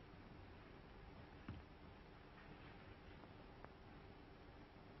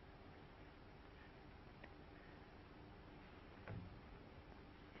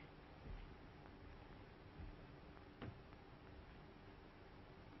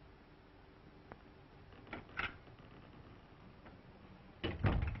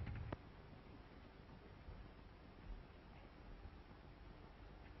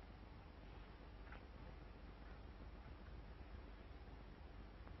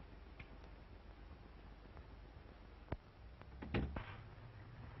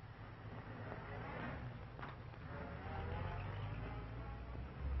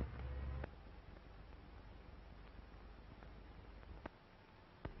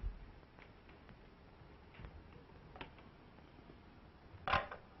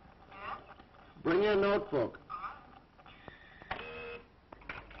 Bring your notebook.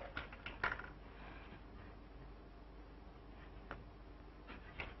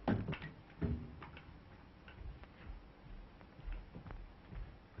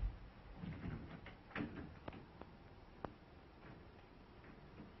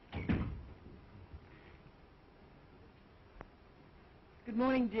 Good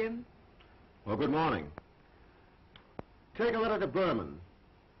morning, Jim. Well, good morning. Take a letter to Berman.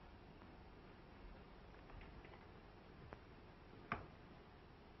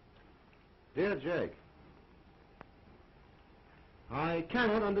 Dear Jake, I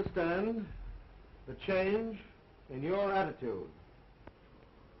cannot understand the change in your attitude.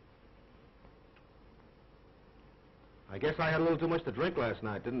 I guess I had a little too much to drink last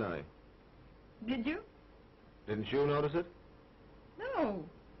night, didn't I? Did you? Didn't you notice it? No.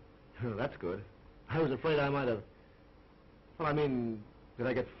 That's good. I was afraid I might have... Well, I mean, did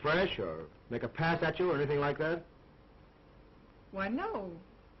I get fresh or make a pass at you or anything like that? Why, no.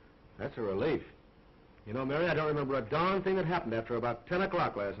 That's a relief. You know, Mary, I don't remember a darn thing that happened after about 10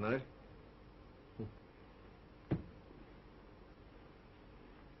 o'clock last night.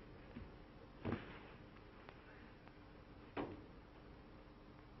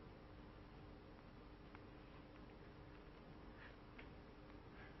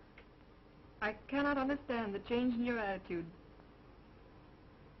 I cannot understand the change in your attitude.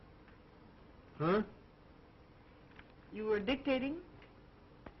 Huh? You were dictating?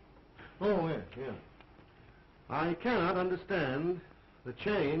 Oh, yeah. I cannot understand the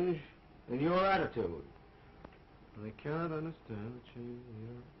change in your attitude. I cannot understand the change in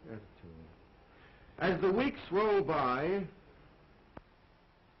your attitude. As the weeks roll by...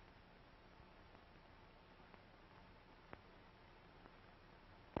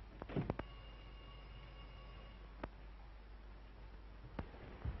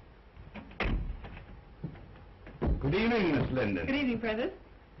 Good evening, Miss Linden. Good evening, Prentice.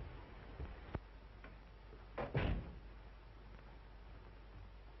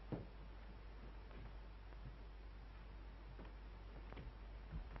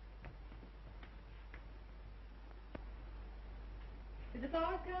 Is the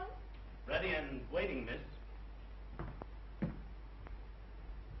flowers come? Ready and waiting, miss.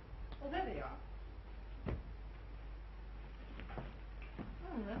 Oh, there they are.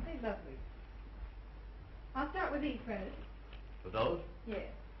 Aren't they lovely? I'll start with these, Prentice. For those? Yes.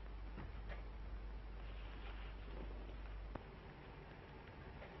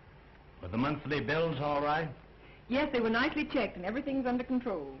 Were the monthly bills all right? Yes, they were nicely checked and everything's under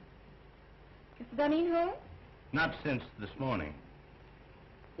control. Mr. Dunning home? Not since this morning.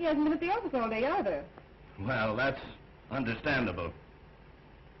 He hasn't been at the office all day either. Well, that's understandable.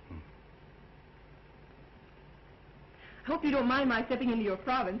 Hope you don't mind my stepping into your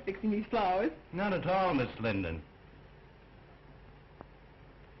province fixing these flowers. Not at all, Miss Linden.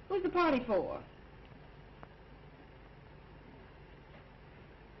 Who's the party for?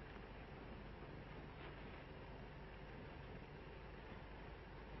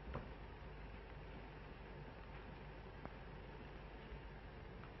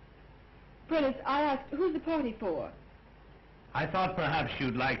 Prentice, I asked, who's the party for? I thought perhaps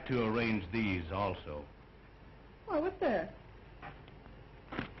you'd like to arrange these also. Oh, what's that?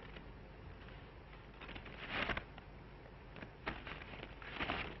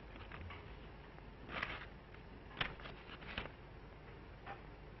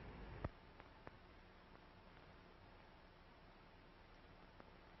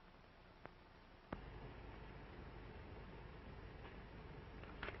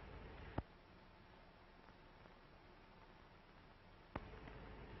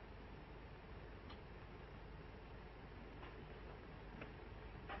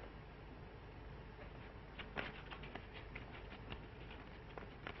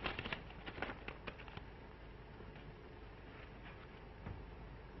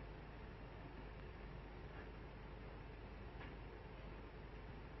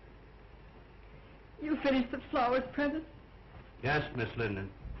 You finished the flowers, Prentice? Yes, Miss Linden.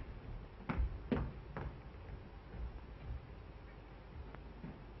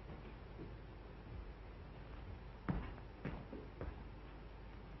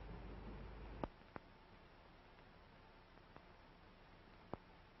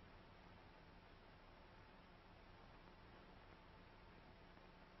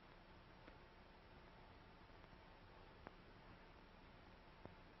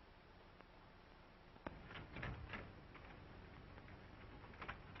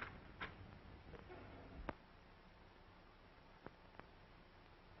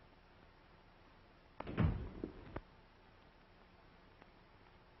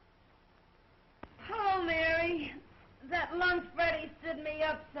 Hello, Mary. That lunch Freddie stood me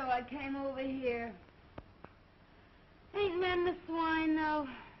up, so I came over here. Ain't men the swine, though.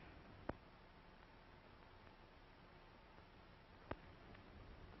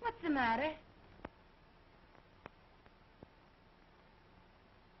 What's the matter?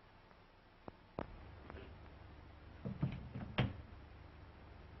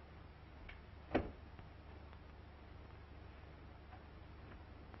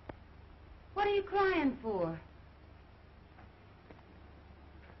 What are you crying for?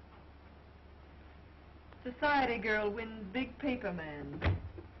 Society girl wins big paper man.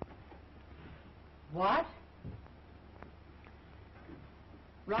 What?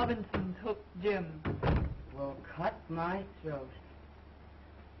 Robinson's hooked Jim. Well, cut my throat.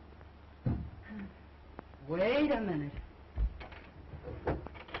 Wait a minute.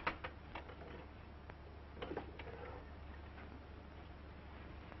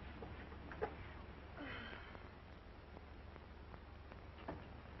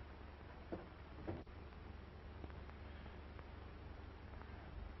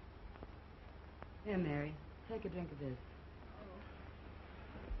 Here, Mary, take a drink of this.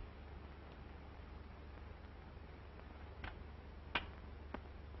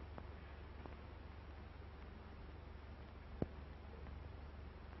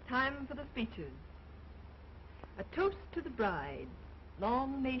 Time for the speeches. A toast to the bride.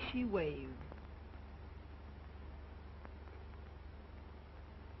 Long may she wave.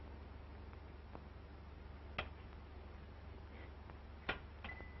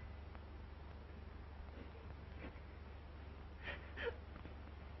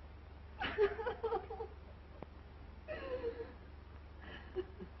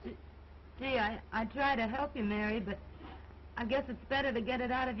 Gee, I try to help you, Mary, but I guess it's better to get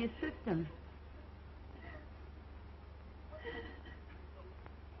it out of your system.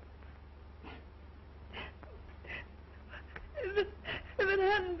 If it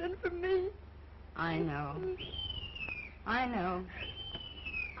hadn't been for me. I know. I know.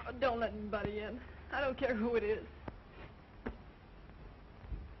 Oh, don't let anybody in. I don't care who it is.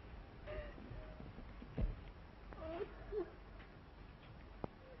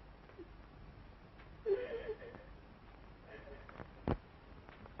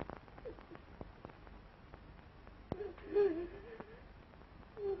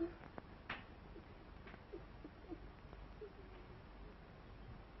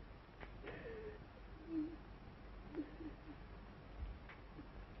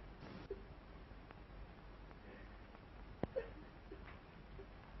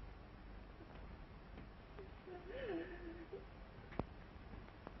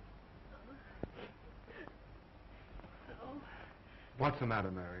 What's the matter,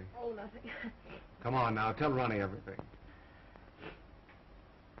 Mary? Oh, nothing. Come on now, tell Ronnie everything.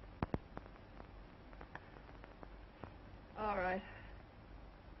 All right.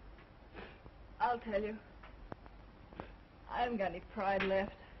 I'll tell you. I haven't got any pride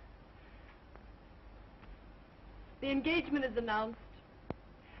left. The engagement is announced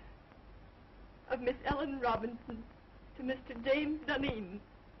of Miss Ellen Robinson to Mr. James Dunedin.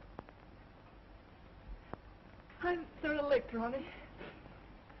 I'm sort of licked, Ronnie.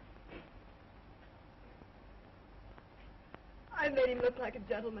 I made him look like a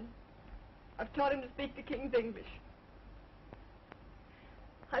gentleman. I've taught him to speak the King's English.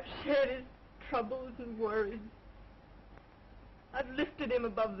 I've shared his troubles and worries. I've lifted him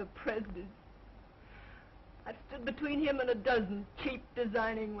above the prejudice. I've stood between him and a dozen cheap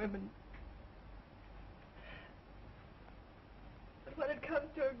designing women. But when it comes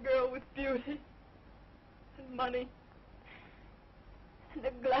to a girl with beauty and money and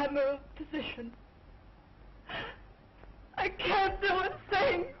the glamour of position, I can't do a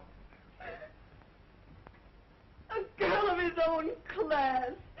thing. A girl of his own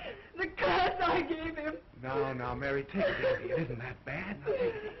class. The class I gave him. Now, Mary, take it easy. It isn't that bad. Now, take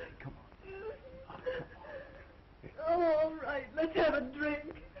it easy. Come on. Oh, all right. Let's have a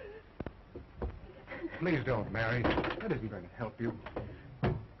drink. Please don't, Mary. That isn't going to help you.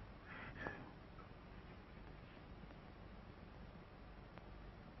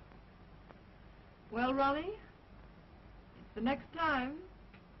 Well, Ronnie, the next time.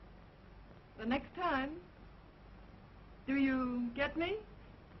 Do you get me?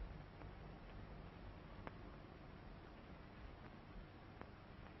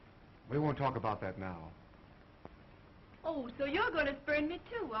 We won't talk about that now. Oh, so you're going to spurn me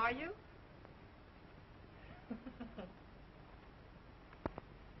too, are you?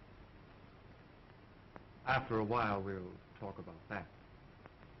 After a while, we'll talk about that.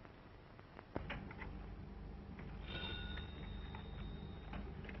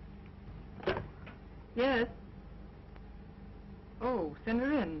 Yes. Oh, send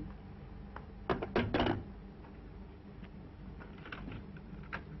her in.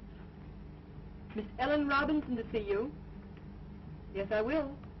 Miss Ellen Robinson to see you. Yes, I will.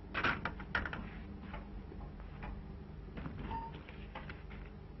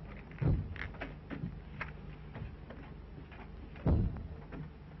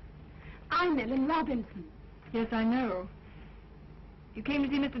 I'm Ellen Robinson. Yes, I know. You came to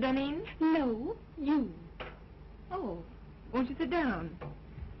see Mr. Dunedin? No, you. Oh, won't you sit down?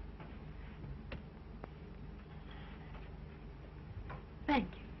 Thank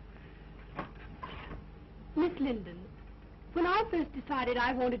you. Miss Linden, when I first decided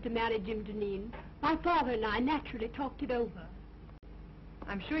I wanted to marry Jim Dunedin, my father and I naturally talked it over.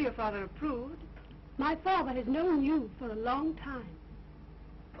 I'm sure your father approved. My father has known you for a long time.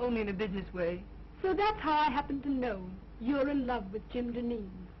 Only in a business way. So that's how I happen to know you're in love with Jim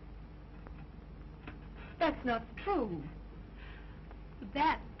Dunedin. That's not true.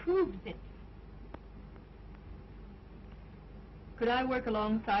 That proves it. Could I work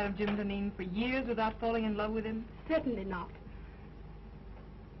alongside of Jim Dunedin for years without falling in love with him? Certainly not.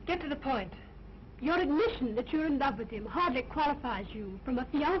 Get to the point. Your admission that you're in love with him hardly qualifies you, from a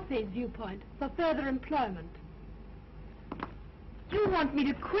fiancé's viewpoint, for further employment. You want me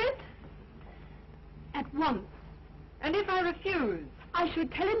to quit? At once. And if I refuse? I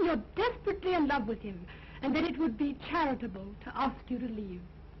should tell him you're desperately in love with him, and that it would be charitable to ask you to leave.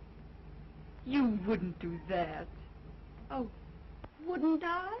 You wouldn't do that. Oh, wouldn't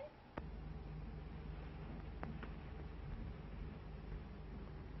I?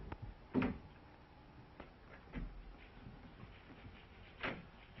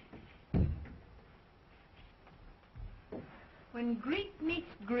 When Greek meets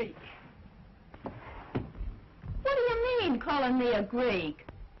Greek. What do you mean, calling me a Greek?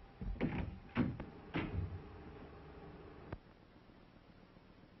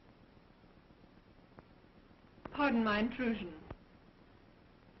 Pardon my intrusion.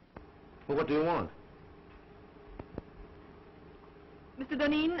 Well, what do you want? Mr.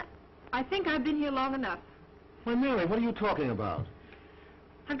 Dunedin, I think I've been here long enough. Why, Mary, what are you talking about?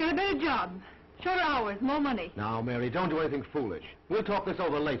 I've got a better job. Shorter hours, more money. Now, Mary, don't do anything foolish. We'll talk this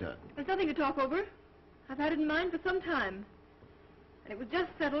over later. There's nothing to talk over. I've had it in mind for some time. And it was just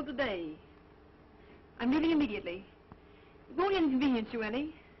settled today. I'm leaving immediately. It won't inconvenience you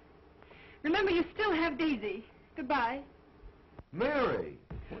any. Remember, you still have Daisy. Goodbye. Mary!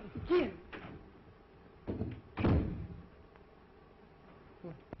 Jim.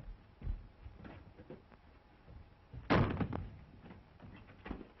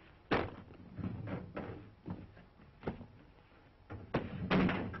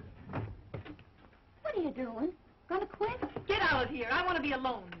 doing? Gonna quit? Get out of here. I want to be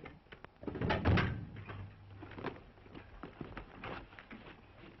alone.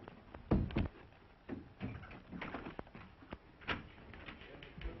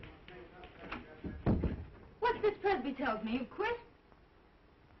 What's this Presby tells me? You've quit?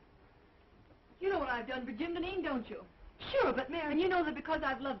 You know what I've done for Jim Deneen, don't you? Sure, but Mary... And you know that because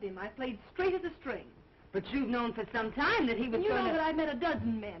I've loved him, I've played straight as a string. But you've known for some time that he was And you going know to... that I met a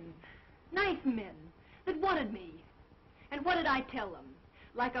dozen men, nice men, that wanted me. And what did I tell them?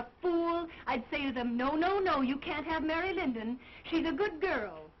 Like a fool, I'd say to them, no, no, no, you can't have Mary Linden. She's a good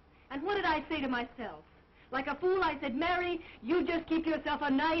girl. And what did I say to myself? Like a fool, I said, Mary, you just keep yourself a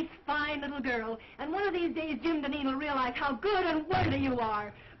nice, fine little girl, and one of these days Jim Deneen will realize how good and worthy you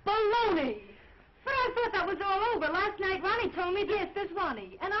are. Baloney! But I thought that was all over. Last night Ronnie told me... Yes, there's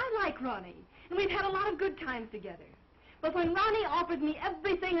Ronnie, and I like Ronnie, and we've had a lot of good times together. But when Ronnie offers me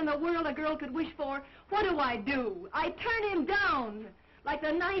everything in the world a girl could wish for, what do? I turn him down, like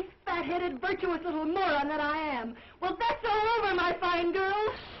the nice, fat-headed, virtuous little moron that I am. Well, that's all over, my fine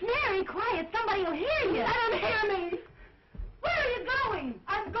girl. Mary, quiet. Somebody will hear you. Let him hear me. Where are you going?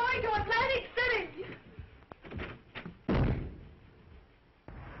 I'm going to Atlantic City.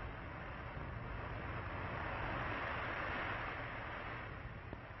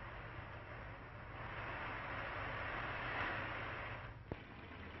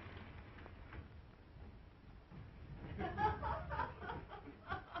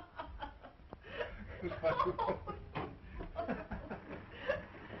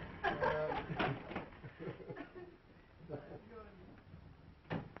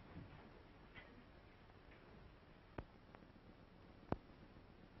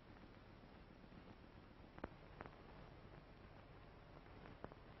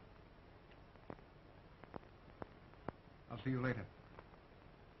 I'll see you later.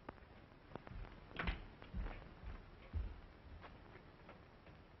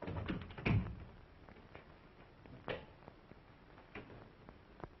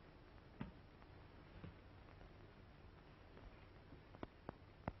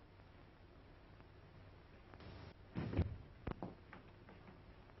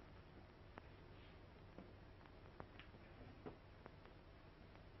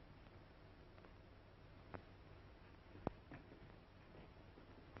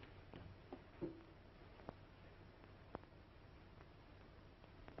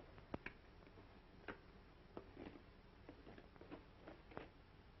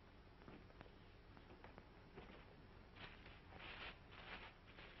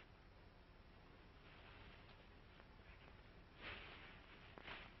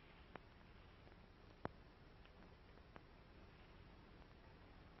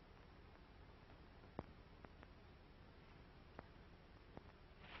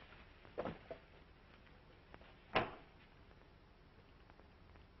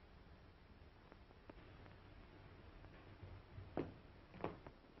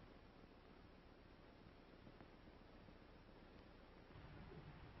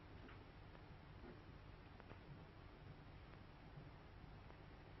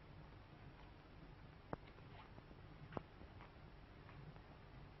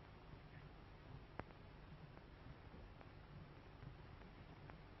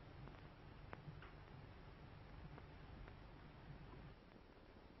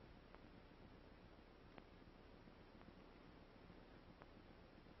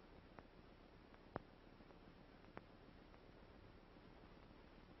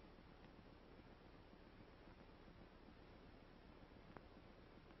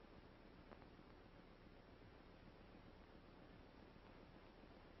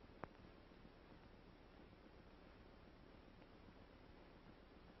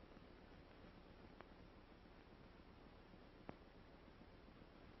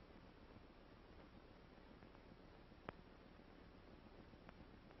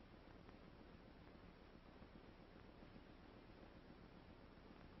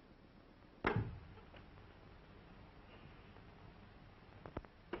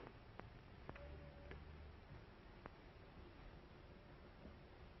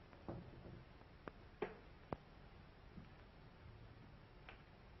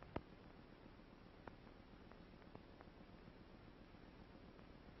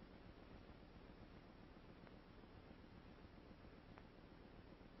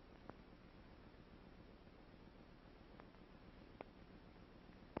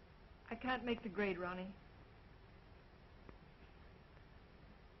 I can't make the grade, Ronnie.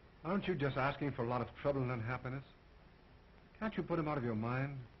 Aren't you just asking for a lot of trouble and unhappiness? Can't you put him out of your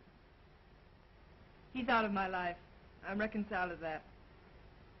mind? He's out of my life. I'm reconciled to that.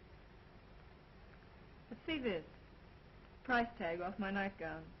 Let's see this. Price tag off my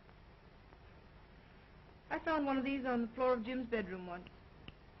nightgown. I found one of these on the floor of Jim's bedroom once.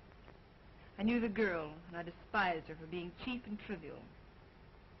 I knew the girl, and I despised her for being cheap and trivial.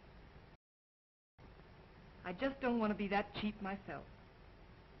 I just don't want to be that cheap myself.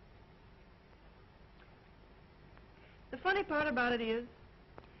 The funny part about it is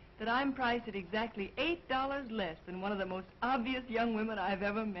that I'm priced at exactly $8 less than one of the most obvious young women I've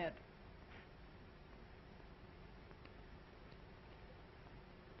ever met.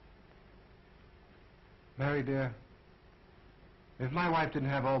 Mary, dear, if my wife didn't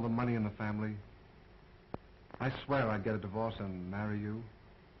have all the money in the family, I swear I'd get a divorce and marry you.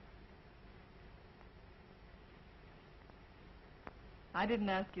 I didn't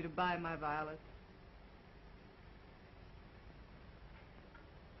ask you to buy my violets.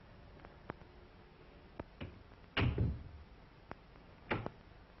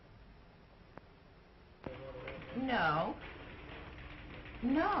 No.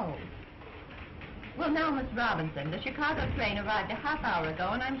 No. Well, now, Miss Robinson, the Chicago train arrived a half hour ago,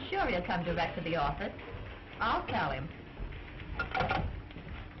 and I'm sure he'll come direct to the office. I'll tell him.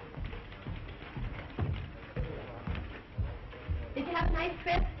 Did you have a nice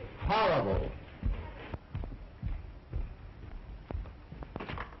trip? Horrible.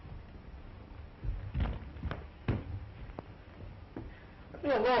 Let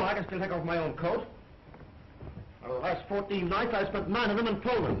me alone. I can still take off my own coat. For the last 14 nights, I spent 9 of them in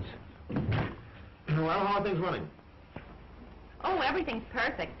Poland's. Well, how are things running? Oh, everything's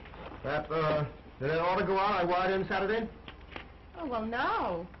perfect. Did it order go out? I wired in Saturday? Oh, well,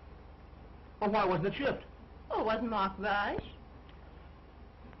 no. Well, why wasn't it shipped? Oh, it wasn't marked rush.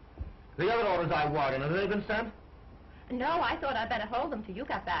 The other orders I wired in, have they been sent? No, I thought I'd better hold them till you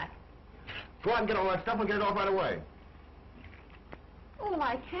got back. Go out and get all that stuff and get it off right away. Oh, well,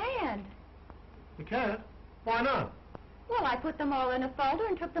 I can't. You can't? Why not? Well, I put them all in a folder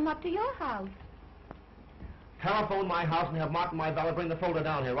and took them up to your house. Telephone my house and have Mark and my valet bring the folder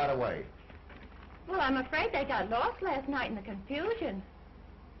down here right away. Well, I'm afraid they got lost last night in the confusion.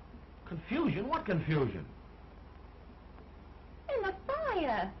 Confusion? What confusion? In the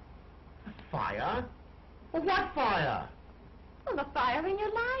fire. Fire? Well, what fire? Well, the fire in your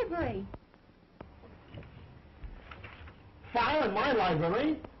library. Fire in my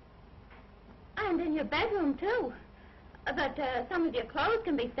library? And in your bedroom, too. But some of your clothes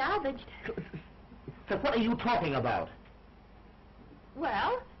can be salvaged. So what are you talking about?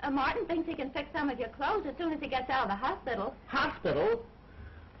 Well, Martin thinks he can fix some of your clothes as soon as he gets out of the hospital. Hospital?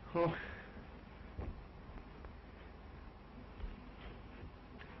 Oh.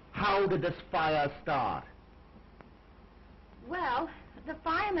 How did this fire start? Well, the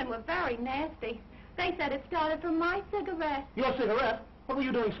firemen were very nasty. They said it started from my cigarette. Your cigarette? What were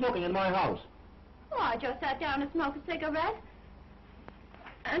you doing smoking in my house? Oh, I just sat down and smoked a cigarette.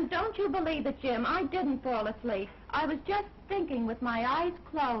 And don't you believe it, Jim, I didn't fall asleep. I was just thinking with my eyes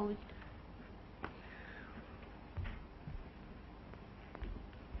closed.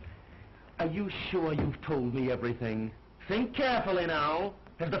 Are you sure you've told me everything? Think carefully now.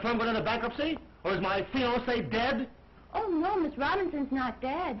 Has the firm gone into bankruptcy? Or is my fiancée dead? Oh, no, Miss Robinson's not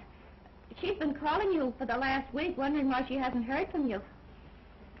dead. She's been calling you for the last week, wondering why she hasn't heard from you.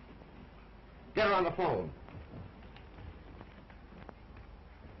 Get her on the phone.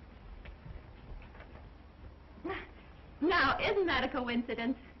 Now, isn't that a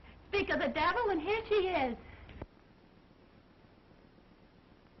coincidence? Speak of the devil, and here she is.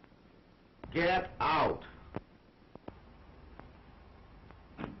 Get out.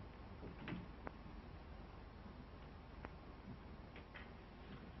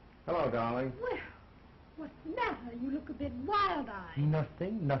 Hello, darling. Well, what's the matter? You look a bit wild-eyed.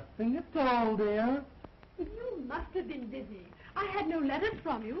 Nothing at all, dear. You must have been busy. I had no letters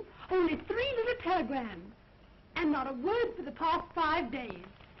from you, only 3 little telegrams. And not a word for the past 5 days.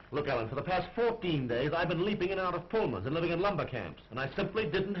 Look, Ellen, for the past 14 days, I've been leaping in and out of Pullmans and living in lumber camps, and I simply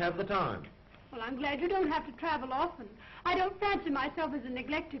didn't have the time. Well, I'm glad you don't have to travel often. I don't fancy myself as a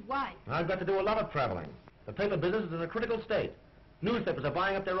neglected wife. I've got to do a lot of traveling. The paper business is in a critical state. Newspapers are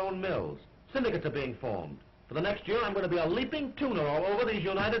buying up their own mills. Syndicates are being formed. For the next year, I'm going to be a leaping tuner all over these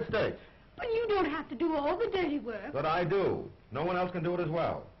United States. But you don't have to do all the dirty work. But I do. No one else can do it as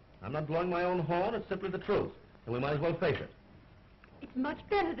well. I'm not blowing my own horn. It's simply the truth. And we might as well face it. It's much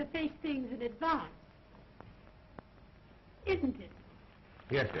better to face things in advance. Isn't it?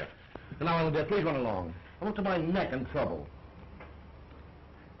 Yes, dear. And now, Ellen, dear, please run along. I'm up to my neck in trouble.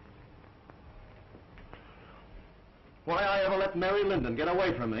 Why I ever let Mary Linden get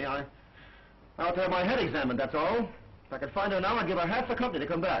away from me, I'll have my head examined, that's all. If I could find her now, I'd give her half the company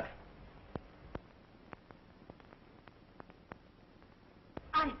to come back.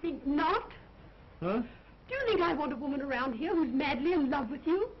 I think not. Huh? Do you think I want a woman around here who's madly in love with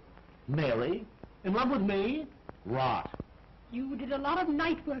you? Mary? In love with me? Rot. You did a lot of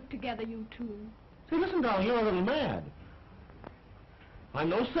night work together, you two. Say, listen, darling, you're a little mad. I'm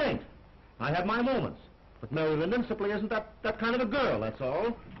no saint. I have my moments. But Mary Linden simply isn't that kind of a girl, that's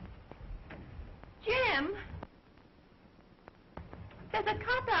all. Jim! There's a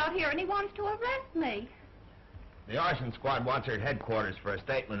cop out here and he wants to arrest me. The arson squad wants her at headquarters for a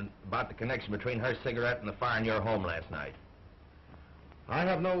statement about the connection between her cigarette and the fire in your home last night. I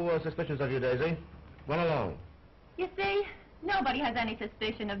have no suspicions of you, Daisy. Run along. You see, nobody has any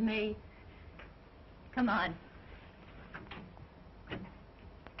suspicion of me. Come on.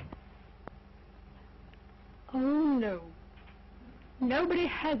 Oh, no. Nobody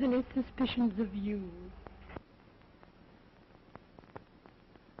has any suspicions of you.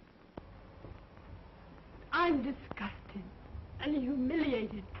 I'm disgusted and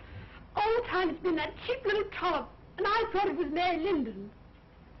humiliated. All the time it's been that cheap little trollop, and I thought it was Mary Linden.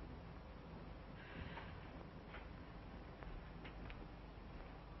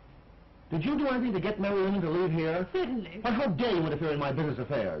 Did you do anything to get Mary Linden to leave here? Certainly. But how dare you interfere in my business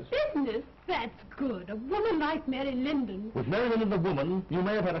affairs? Business? That's good. A woman like Mary Linden. With Mary Linden the woman, you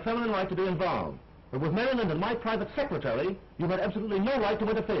may have had a feminine right to be involved. But with Mary Linden, my private secretary, you had absolutely no right to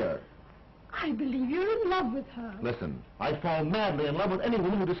interfere. I believe you're in love with her. Listen, I'd fall madly in love with any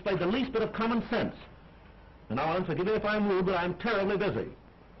woman who displayed the least bit of common sense. And now, Ellen, forgive me if I'm rude, but I'm terribly busy.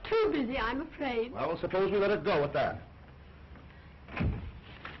 Too busy, I'm afraid. Well, suppose we let it go at that.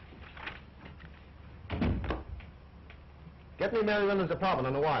 Get me Mary Linden's apartment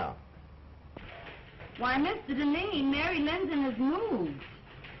on the wire. Why, Mr. Deneen, Mary Linden has moved.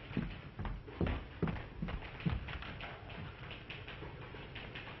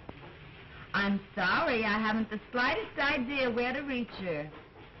 I'm sorry, I haven't the slightest idea where to reach her.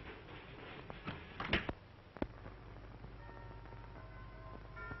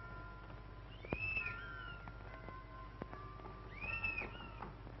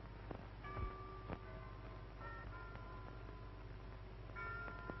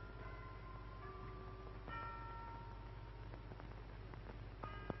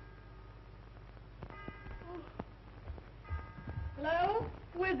 Hello?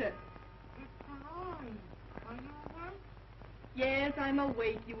 Who is it? Yes, I'm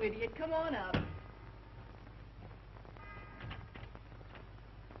awake, you idiot. Come on up.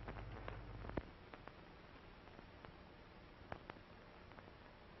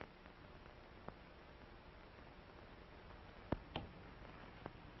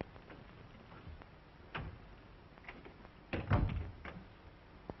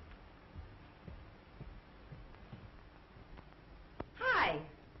 Hi,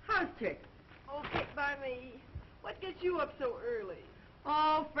 how's tricks? Oh, picked by me. What gets you up so early?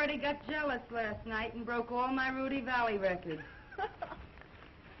 Oh, Freddie got jealous last night and broke all my Rudy Valley records.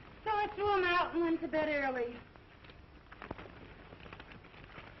 So I threw him out and went to bed early.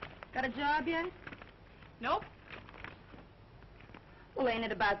 Got a job yet? Nope. Well, ain't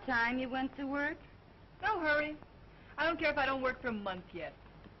it about time you went to work? No hurry. I don't care if I don't work for a month yet.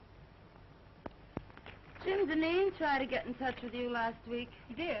 Jim Deneen tried to get in touch with you last week.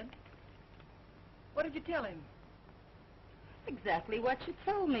 He did? What did you tell him? Exactly what you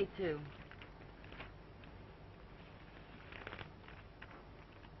told me to.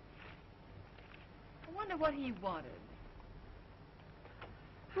 I wonder what he wanted.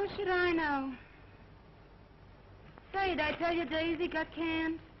 How should I know? Say, did I tell you Daisy got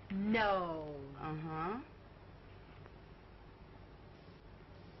canned? No. Uh-huh.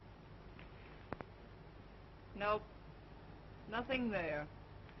 Nope. Nothing there.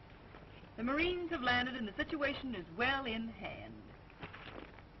 The Marines have landed and the situation is well in hand.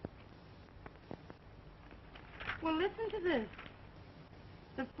 Well, listen to this.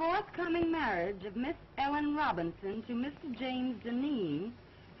 The forthcoming marriage of Miss Ellen Robinson to Mr. James Deneen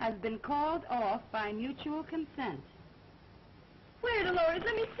has been called off by mutual consent. Where, Dolores?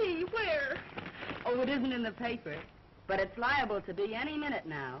 Let me see. Where? Oh, it isn't in the paper, but it's liable to be any minute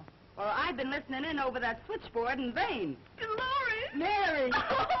now. Or I've been listening in over that switchboard in vain. Dolores! Mary!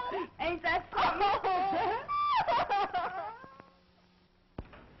 Oh. Ain't that something?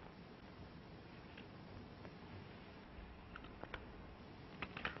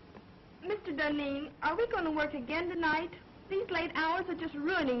 Mr. Deneen, are we going to work again tonight? These late hours are just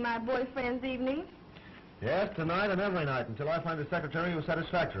ruining my boyfriend's evenings. Yes, tonight and every night until I find a secretary who's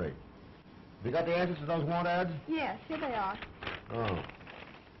satisfactory. Have you got the answers to those want ads? Yes, here they are. Oh.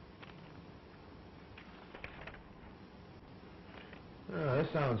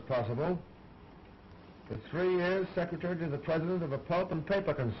 This sounds possible. For 3 years, secretary to the president of a pulp and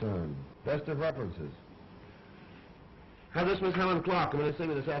paper concern. Best of references. Have this Miss Helen Clark come in and see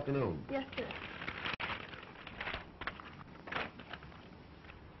me this afternoon. Yes, sir.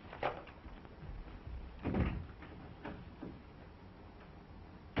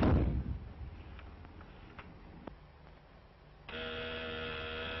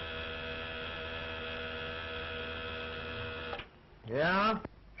 Yeah?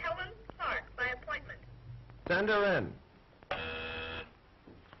 Helen Clark, by appointment. Send her in.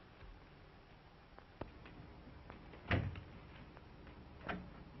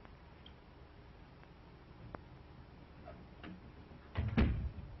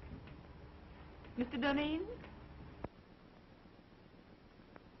 Mr. Duneen?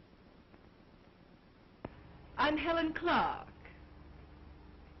 I'm Helen Clark.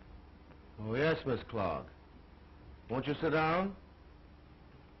 Oh, yes, Miss Clark. Won't you sit down?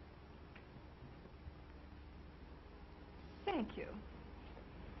 Thank you.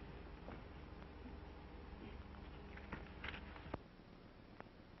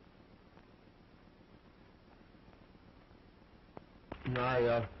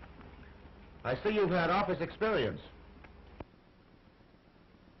 I see you've had office experience.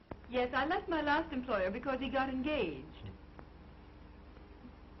 Yes, I left my last employer because he got engaged.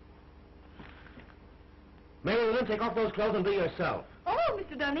 Mary Lynn, take off those clothes and be yourself. Oh,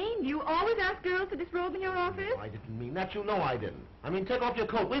 Mr. Duneen, do you always ask girls to disrobe in your office? I didn't mean that. You know I didn't. I mean, take off your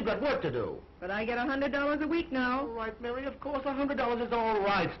coat. We've got work to do. But I get $100 a week now. All right, Mary, of course $100 is all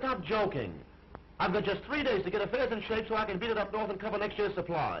right. Stop joking. I've got just 3 days to get affairs in shape so I can beat it up north and cover next year's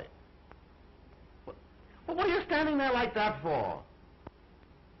supply. Well, what are you standing there like that for?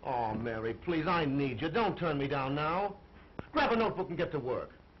 Oh, Mary, please, I need you. Don't turn me down now. Grab a notebook and get to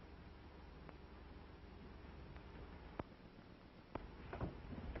work.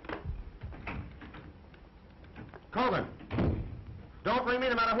 Colvin, don't ring me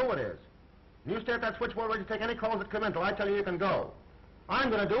no matter who it is. And you stay at that switchboard ready to take any calls that come in till I tell you you can go. I'm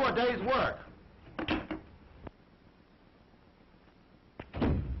going to do a day's work.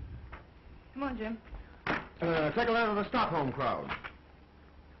 Come on, Jim. Take a letter to the Stockholm crowd.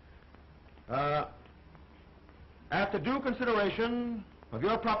 After due consideration of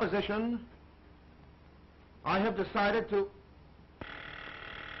your proposition, I have decided to...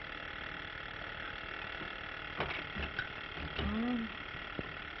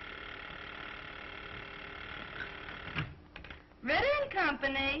 Ritter and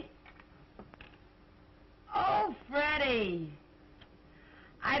Company. Oh, Freddie.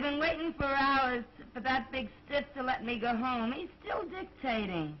 I've been waiting for hours for that big stiff to let me go home. He's still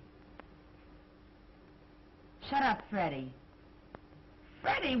dictating. Shut up, Freddie.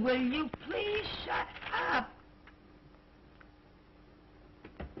 Freddie, will you please shut up?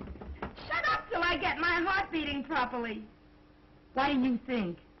 Shut up till I get my heart beating properly. Why do you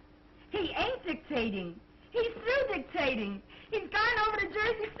think? He ain't dictating. He's through dictating. He's gone over to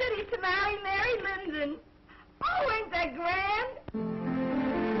Jersey City to marry Mary Linden. Oh, ain't that grand?